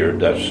beard.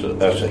 That's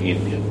an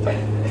Indian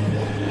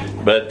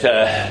thing. But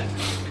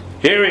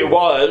here he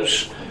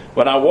was.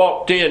 When I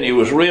walked in, he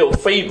was real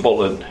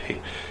feeble, and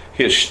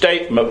his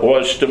statement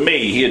was to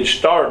me, he had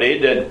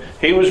started, and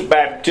he was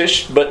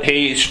Baptist, but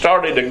he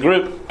started a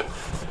group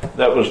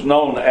that was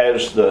known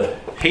as the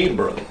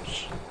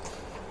Hebrons.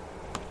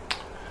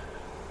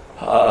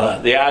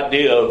 The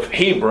idea of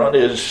Hebron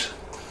is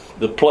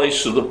the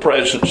place of the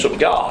presence of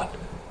God.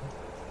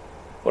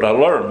 What I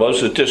learned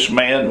was that this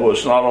man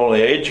was not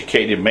only an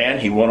educated man,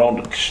 he went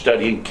on to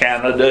study in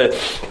Canada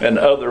and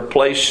other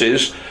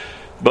places,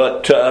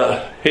 but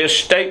his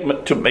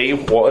statement to me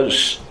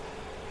was,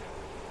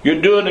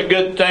 you're doing a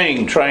good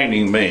thing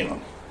training men.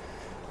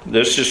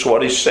 This is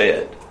what he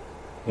said.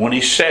 When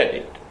he said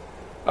it,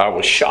 I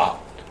was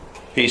shocked.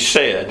 He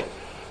said,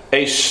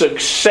 a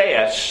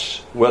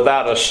success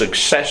without a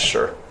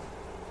successor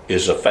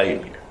is a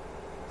failure.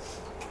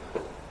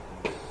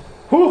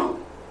 Whew.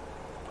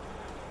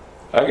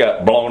 I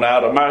got blown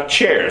out of my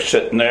chair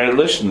sitting there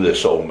listening to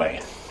this old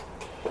man.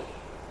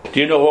 Do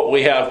you know what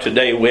we have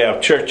today? We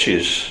have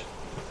churches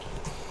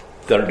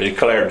that are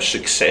declared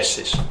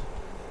successes,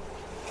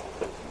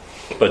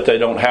 but they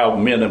don't have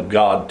men of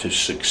God to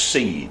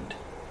succeed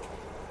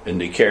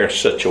and to carry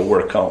such a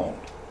work on.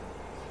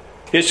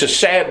 It's a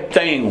sad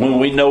thing when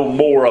we know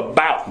more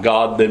about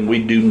God than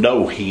we do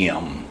know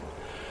Him.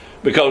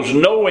 Because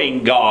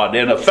knowing God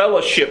and a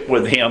fellowship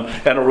with Him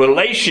and a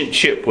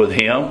relationship with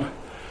Him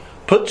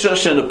puts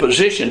us in a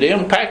position to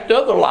impact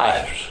other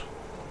lives.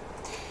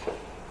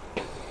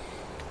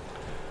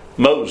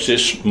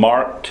 Moses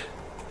marked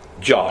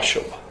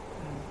Joshua.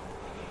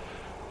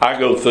 I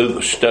go through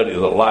the study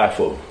of the life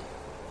of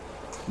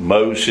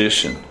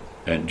Moses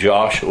and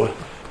Joshua.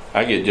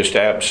 I get just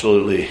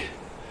absolutely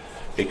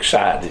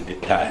excited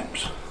at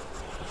times.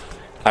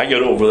 I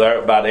get over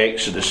there about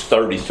Exodus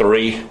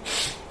 33,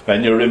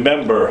 and you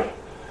remember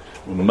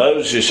when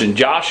Moses and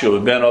Joshua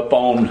had been up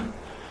on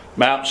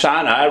Mount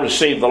Sinai,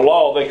 received the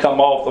law. They come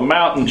off the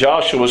mountain.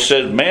 Joshua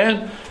said,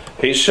 man,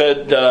 he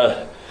said,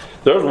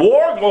 there's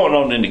war going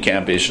on in the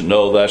camp. He said,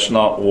 no, that's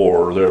not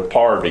war. They're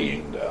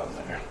partying down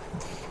there.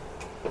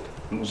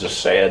 It was a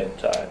sad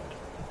time.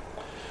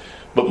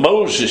 But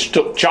Moses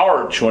took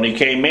charge when he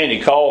came in.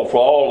 He called for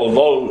all of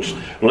those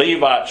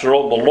Levites who are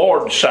on the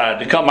Lord's side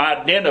to come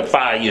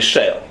identify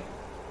yourself.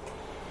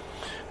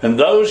 And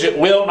those that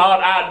will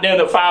not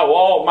identify with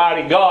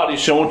Almighty God, he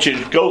said, I want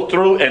you to go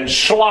through and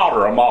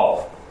slaughter them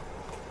all.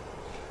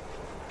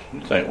 You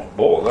think, well,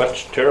 boy,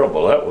 that's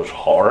terrible. That was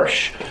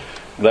harsh.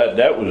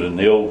 That was in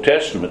the Old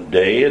Testament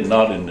day and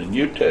not in the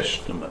New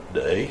Testament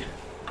day.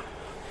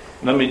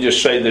 Let me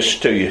just say this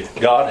to you.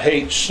 God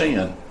hates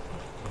sin.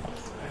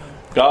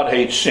 God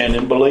hates sin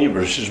in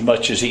believers as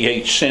much as He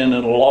hates sin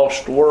in a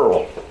lost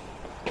world.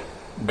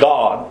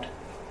 God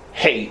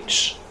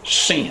hates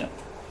sin.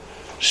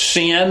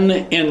 Sin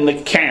in the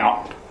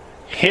camp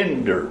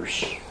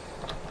hinders.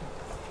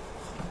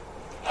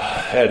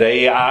 At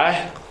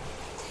AI,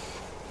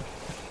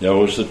 there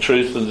was the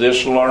truth of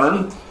this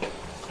learned,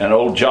 and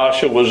old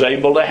Joshua was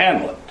able to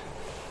handle it.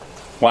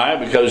 Why?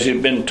 Because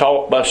he'd been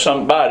taught by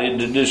somebody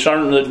to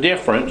discern the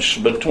difference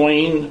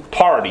between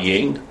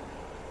partying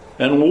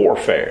and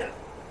warfare.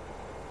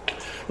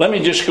 Let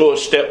me just go a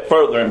step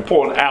further and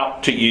point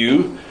out to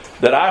you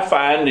that I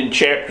find in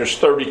chapters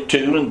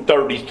 32 and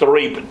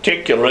 33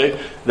 particularly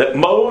that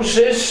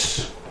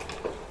Moses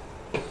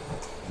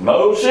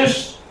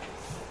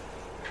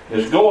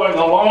is going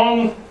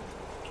along,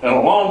 and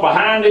along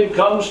behind him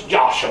comes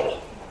Joshua.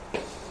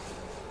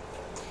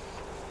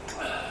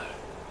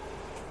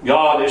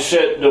 God has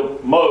said to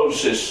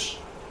Moses,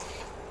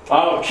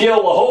 I'll kill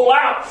the whole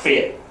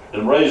outfit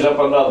and raise up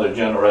another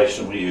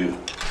generation with you.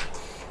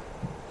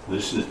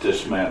 This is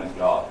this man of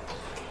God.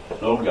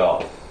 No,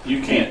 God,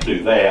 you can't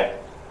do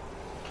that.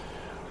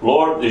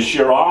 Lord, it's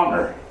your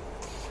honor.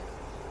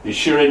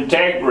 It's your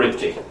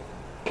integrity.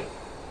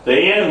 The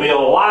enemy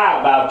will lie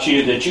about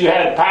you that you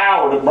had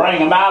power to bring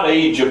them out of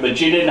Egypt, but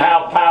you didn't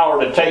have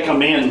power to take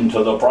them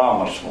into the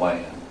promised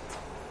land.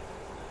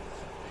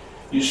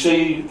 You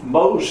see,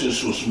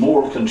 Moses was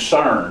more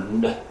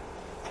concerned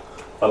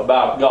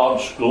about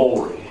God's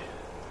glory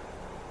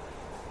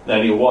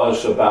than he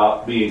was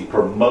about being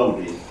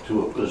promoted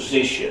to a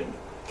position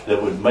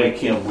that would make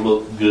him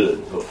look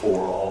good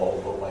before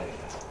all the land.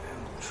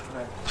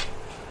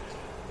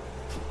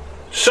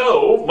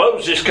 So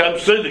Moses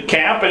comes through the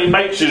camp and he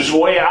makes his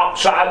way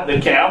outside the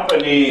camp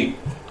and he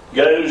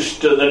goes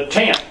to the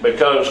tent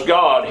because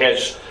God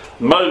has,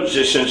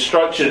 Moses'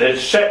 instruction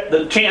has set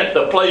the tent,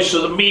 the place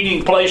of the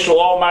meeting place of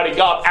Almighty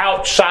God,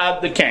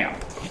 outside the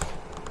camp.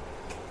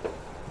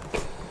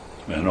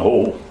 And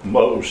old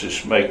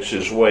Moses makes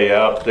his way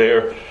out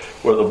there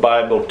where the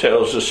Bible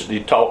tells us that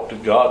he talked to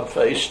God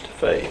face to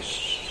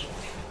face.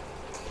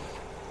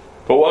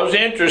 But what was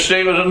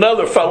interesting was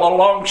another fellow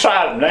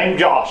alongside him named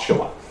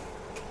Joshua.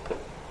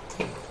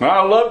 Now,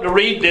 I love to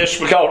read this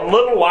because a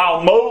little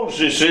while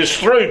Moses is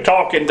through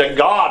talking to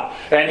God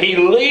and he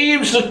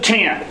leaves the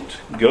tent,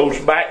 goes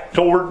back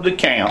toward the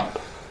camp.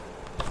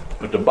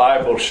 But the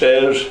Bible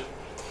says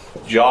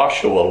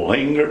Joshua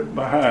lingered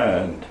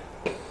behind.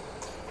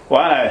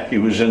 Why? He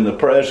was in the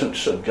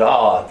presence of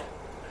God.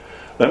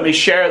 Let me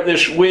share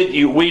this with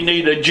you. We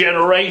need a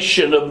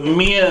generation of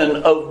men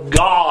of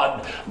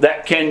God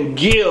that can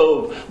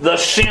give the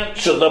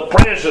sense of the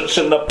presence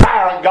and the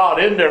power of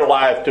God in their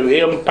life to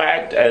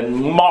impact and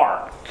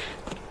mark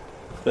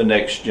the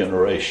next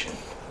generation.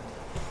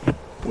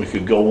 We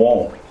could go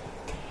on.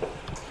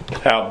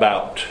 How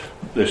about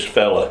this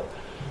fella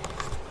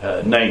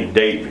named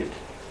David?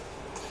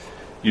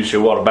 You say,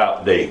 what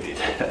about David?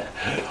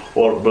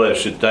 What a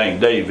blessed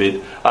thing.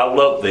 David, I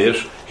love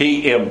this.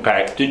 He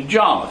impacted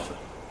Jonathan.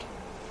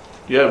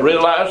 You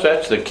realize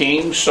that's the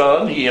king's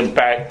son he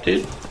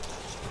impacted?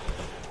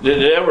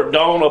 Did it ever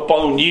dawn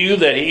upon you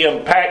that he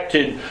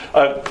impacted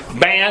a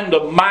band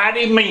of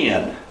mighty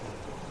men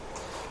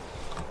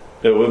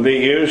that would be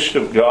used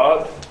of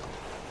God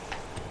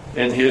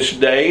in his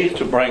day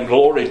to bring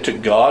glory to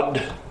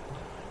God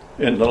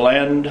in the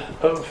land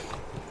of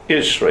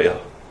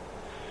Israel,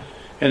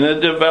 in the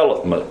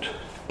development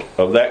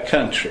of that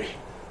country?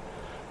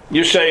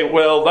 You say,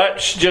 well,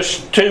 that's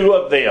just two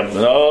of them.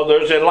 No,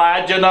 there's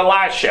Elijah and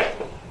Elisha.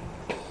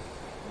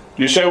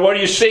 You say, what are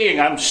you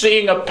seeing? I'm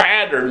seeing a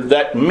pattern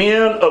that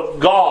men of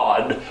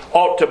God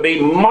ought to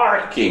be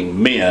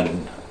marking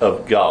men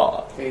of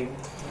God. Amen.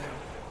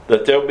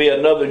 That there'll be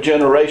another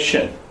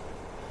generation.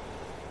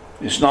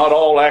 It's not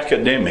all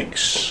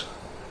academics.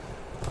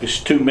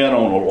 It's two men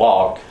on a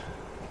log.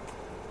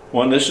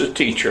 One that's a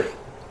teacher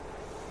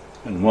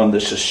and one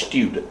that's a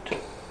student.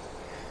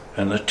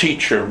 And the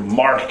teacher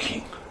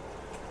marking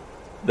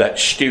that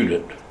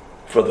student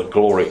for the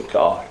glory of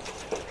God.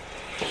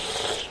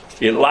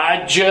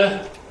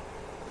 Elijah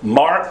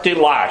marked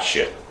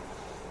Elisha.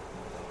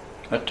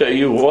 I tell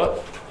you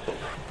what,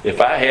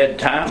 if I had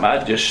time,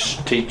 I'd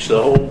just teach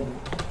the whole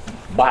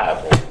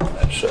Bible on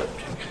that subject.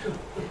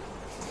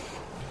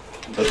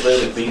 But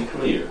let it be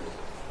clear,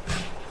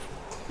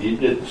 he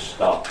didn't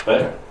stop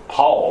there.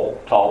 Paul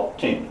taught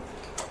Timothy.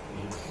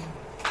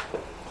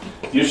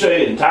 You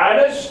say in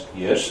Titus?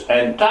 Yes,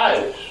 and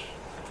Titus.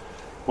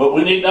 But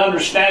we need to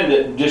understand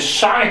that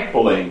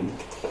discipling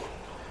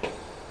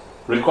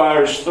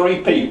requires three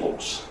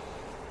peoples.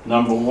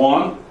 Number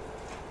one,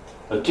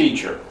 a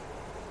teacher.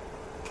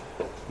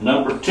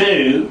 Number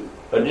two,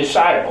 a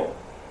disciple.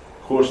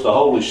 Of course, the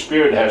Holy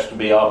Spirit has to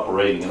be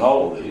operating in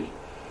all of these.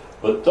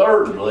 But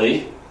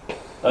thirdly,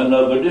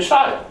 another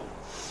disciple.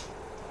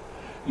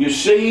 You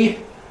see,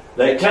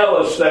 they tell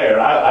us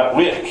there,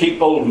 we keep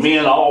those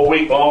men all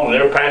week long,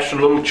 they're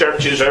pastoring little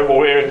churches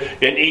everywhere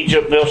in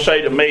Egypt, and they'll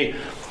say to me,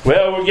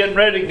 well, we're getting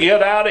ready to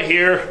get out of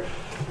here.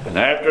 And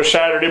after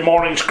Saturday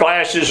morning's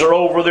classes are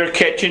over, they're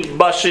catching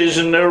buses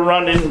and they're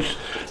running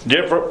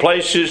different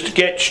places to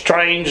catch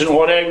trains and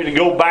whatever to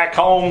go back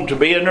home to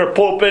be in their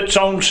pulpits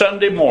on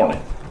Sunday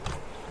morning.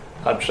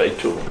 I'd say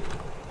to them,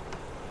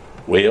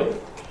 well,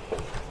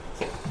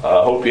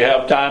 I hope you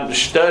have time to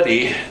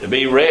study, to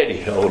be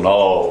ready. Oh,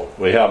 no,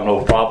 we have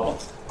no problem.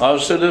 I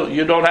said,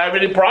 you don't have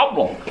any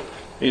problem.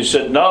 He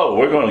said, no,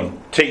 we're going to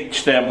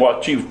teach them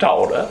what you've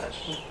taught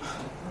us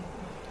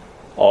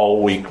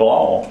all week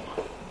long.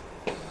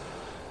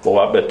 Boy,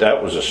 I bet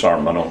that was a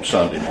sermon on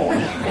Sunday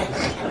morning.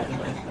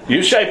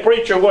 You say,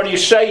 preacher, what are you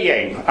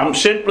saying? I'm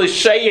simply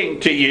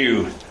saying to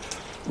you,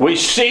 we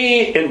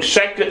see in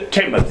 2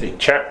 Timothy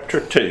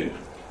chapter 2,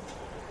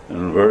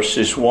 and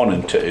verses 1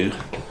 and 2,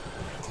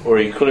 where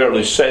he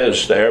clearly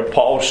says there,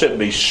 Paul said,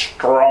 be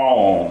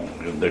strong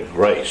in the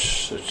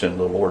grace that's in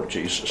the Lord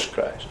Jesus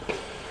Christ.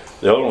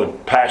 The only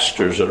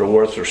pastors that are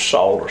worth their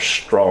salt are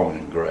strong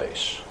in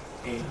grace.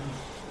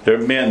 They're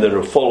men that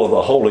are full of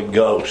the Holy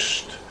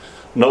Ghost,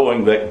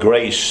 knowing that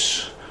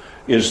grace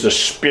is the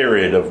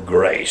spirit of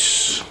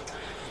grace.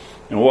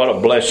 And what a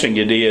blessing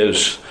it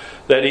is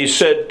that he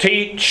said,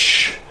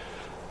 teach.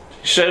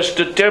 He says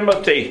to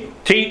Timothy,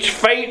 teach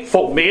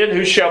faithful men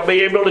who shall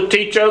be able to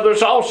teach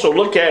others also.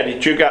 Look at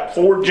it. You got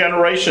 4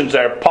 generations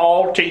there.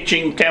 Paul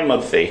teaching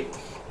Timothy.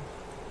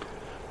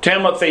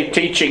 Timothy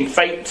teaching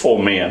faithful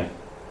men.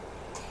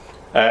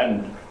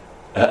 And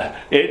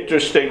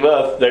interesting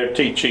enough, they're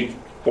teaching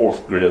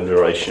 4th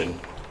generation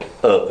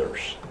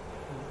others.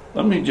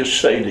 Let me just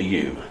say to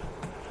you,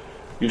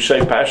 you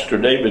say, Pastor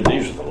David,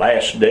 these are the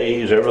last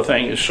days,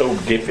 everything is so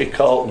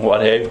difficult and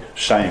what have you.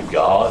 Same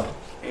God.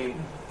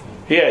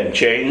 He hadn't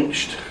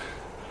changed.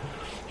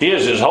 He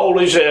is as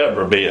holy as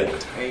ever been.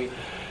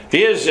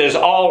 He is as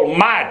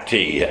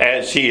almighty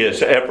as he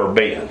has ever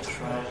been.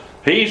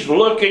 He's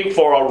looking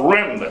for a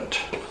remnant.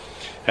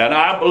 And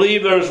I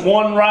believe there's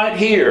one right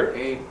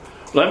here.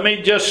 Let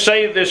me just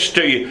say this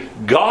to you.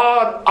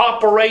 God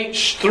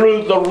operates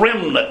through the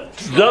remnant.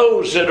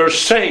 Those that are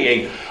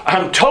saying,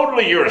 I'm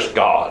totally yours,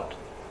 God.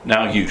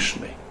 Now use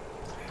me.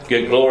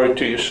 Get glory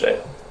to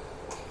yourself.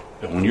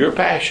 And when your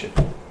passion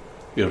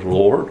is,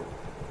 Lord,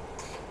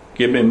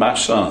 give me my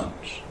sons.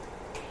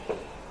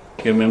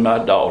 Give me my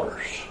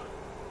daughters.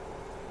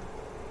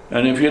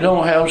 And if you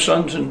don't have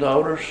sons and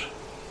daughters,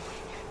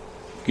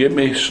 give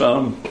me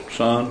some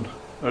son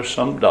or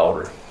some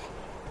daughter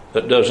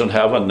that doesn't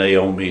have a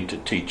Naomi to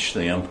teach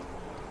them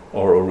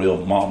or a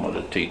real mama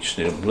to teach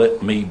them.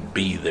 Let me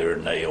be their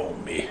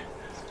Naomi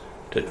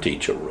to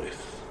teach a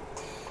Ruth.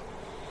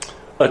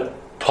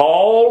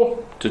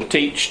 Paul to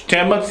teach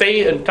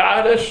Timothy and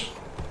Titus.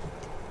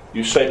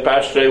 You say,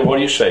 Pastor Dave, what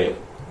do you say?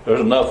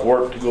 There's enough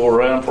work to go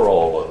around for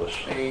all of us.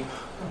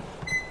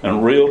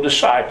 And real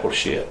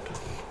discipleship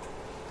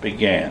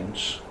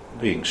begins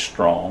being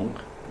strong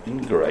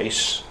in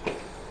grace,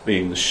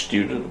 being the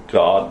student of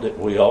God that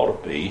we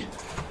ought to be,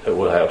 that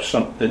will have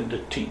something to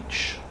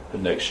teach the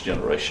next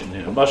generation.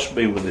 And it must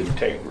be with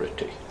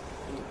integrity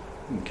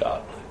and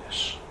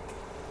godliness.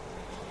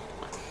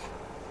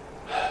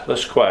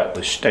 Let's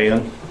quietly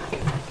stand.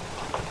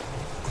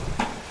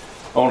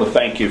 I want to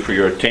thank you for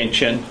your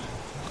attention.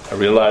 I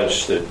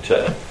realize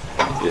that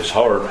it's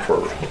hard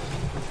for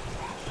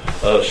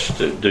us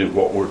to do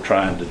what we're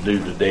trying to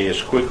do today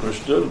as quickly as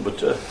do,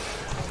 but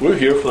we're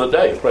here for the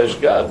day. Praise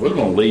God. We're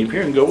going to leave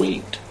here and go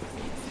eat.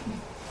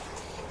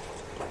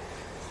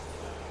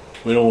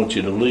 We don't want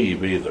you to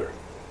leave either.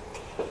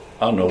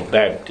 I know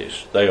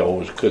Baptists, they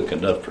always cook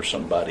enough for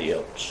somebody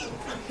else.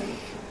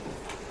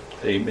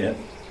 Amen.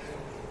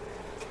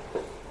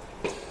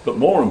 But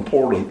more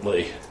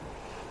importantly,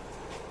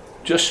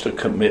 just a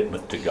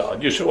commitment to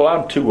God. You say, well,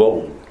 I'm too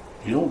old.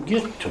 You don't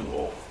get too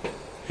old.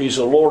 He's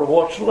the Lord of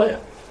what's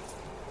left.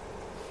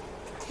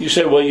 You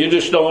say, well, you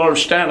just don't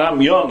understand. I'm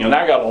young and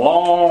I got a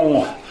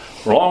long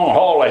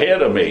haul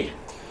ahead of me.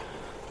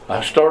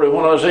 I started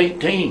when I was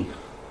 18.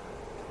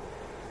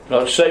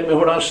 God saved me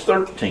when I was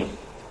 13.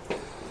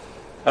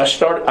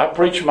 I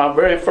preached my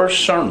very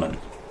first sermon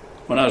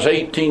when I was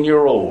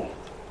 18-year-old.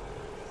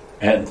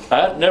 And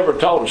I'd never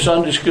taught a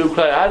Sunday school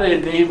class. I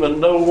didn't even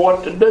know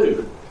what to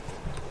do.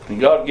 And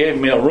God gave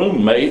me a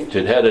roommate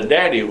that had a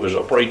daddy that was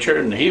a preacher,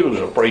 and he was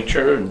a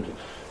preacher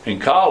in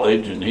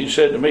college, and he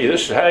said to me,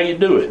 this is how you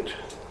do it.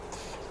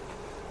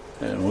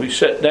 And we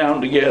sat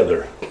down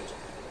together,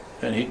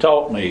 and he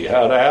taught me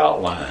how to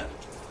outline.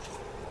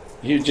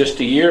 He was just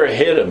a year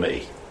ahead of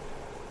me.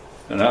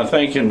 And I'm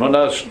thinking, when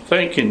I was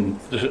thinking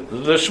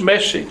this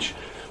message,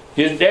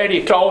 his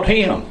daddy taught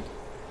him.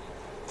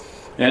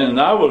 And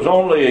I was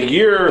only a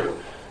year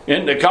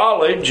into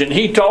college, and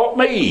he taught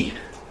me.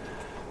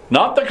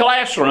 Not the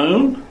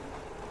classroom,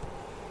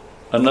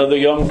 another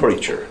young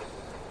preacher.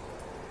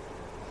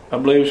 I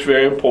believe it's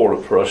very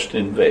important for us to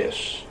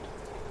invest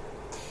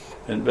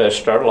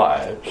our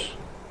lives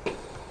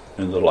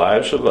in the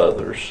lives of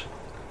others,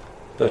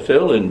 that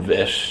they'll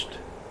invest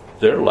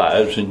their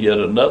lives in yet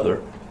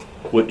another,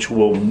 which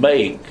will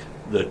make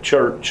the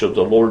church of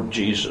the Lord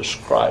Jesus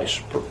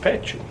Christ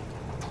perpetual.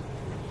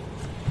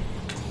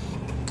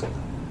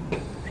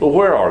 So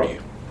where are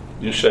you?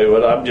 You say,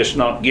 well, I'm just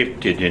not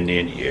gifted in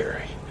any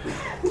area.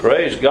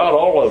 Praise God,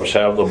 all of us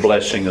have the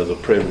blessing of the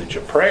privilege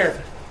of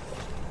prayer.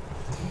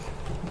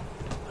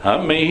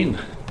 I mean,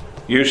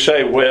 you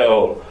say,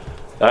 well,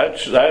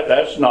 that's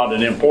not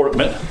an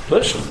important.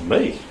 Listen to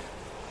me.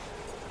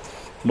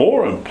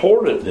 More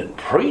important than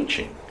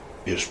preaching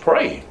is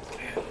praying.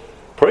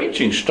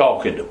 Preaching's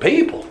talking to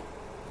people.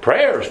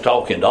 Prayer is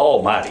talking to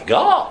Almighty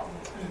God.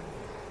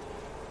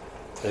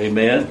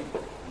 Amen.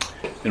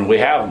 And we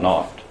have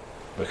not,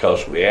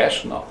 because we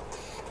ask not.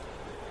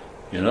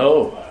 You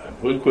know,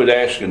 if we quit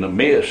asking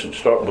amiss and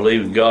start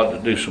believing God to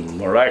do some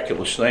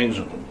miraculous things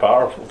and some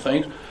powerful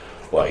things,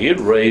 well, he'd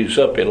raise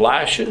up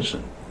Elishas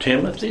and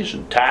Timothys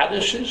and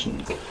Tituses,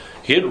 and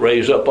he'd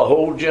raise up a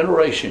whole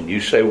generation.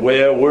 You say,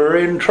 well, we're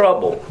in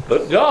trouble.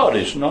 But God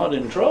is not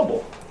in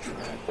trouble.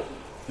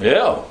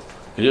 Yeah.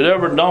 Has it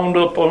ever dawned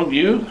upon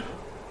you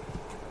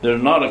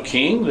There's not a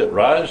king that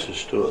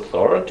rises to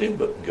authority,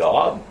 but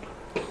God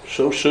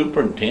so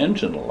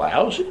superintends and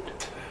allows it.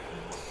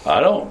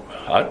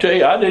 I tell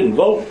you, I didn't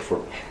vote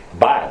for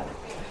Biden.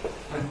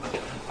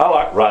 I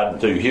like riding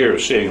through here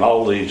seeing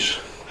all these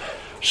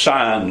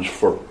signs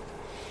for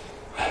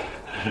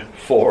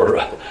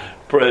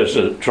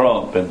President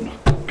Trump and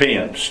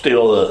Pence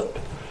still up.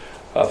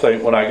 I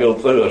think when I go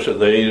through, I said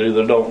they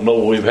either don't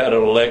know we've had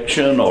an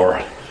election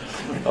or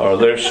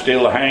they're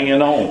still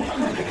hanging on.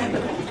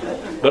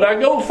 But I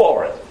go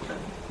for it.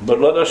 But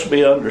let us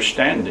be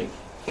understanding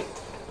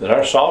that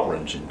our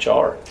sovereign's in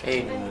charge.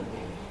 Amen.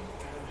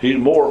 He's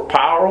more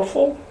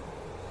powerful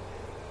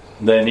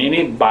than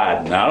any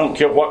Biden. I don't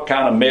care what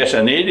kind of mess,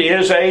 and it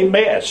is a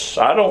mess.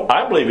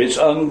 I believe it's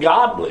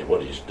ungodly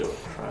what he's doing.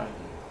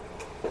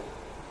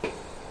 Right.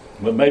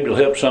 But maybe it'll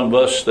help some of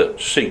us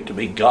that seek to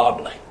be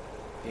godly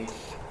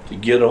to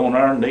get on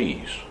our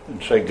knees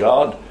and say,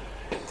 God,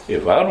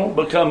 if I don't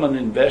become an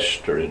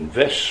investor,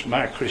 invest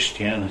my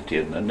Christianity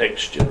in the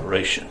next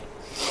generation,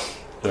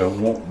 there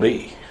won't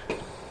be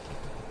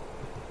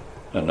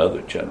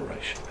another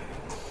generation.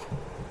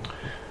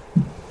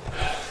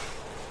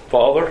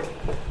 Father,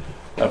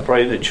 I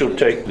pray that you'll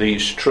take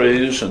these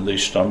truths and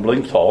these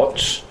stumbling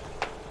thoughts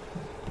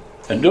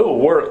and do a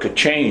work of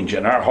change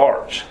in our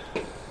hearts.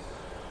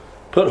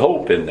 Put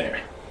hope in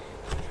there.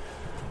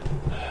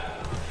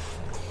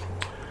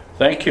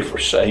 Thank you for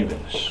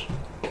saving us.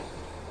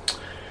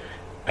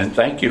 And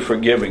thank you for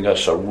giving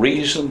us a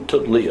reason to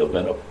live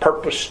and a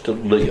purpose to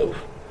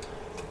live.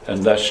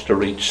 And that's to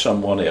reach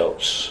someone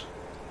else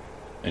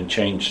and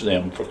change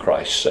them for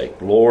Christ's sake.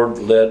 Lord,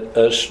 let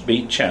us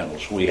be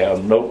channels. We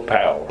have no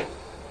power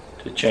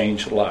to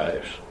change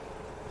lives.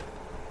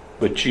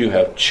 But you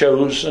have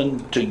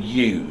chosen to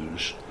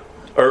use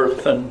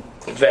earthen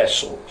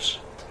vessels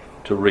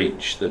to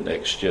reach the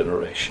next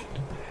generation.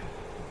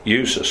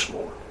 Use us,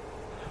 Lord.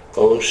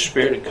 Oh,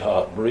 Spirit of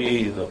God,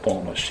 breathe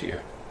upon us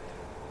here.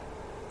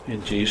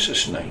 In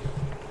Jesus' name,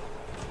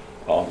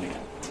 amen.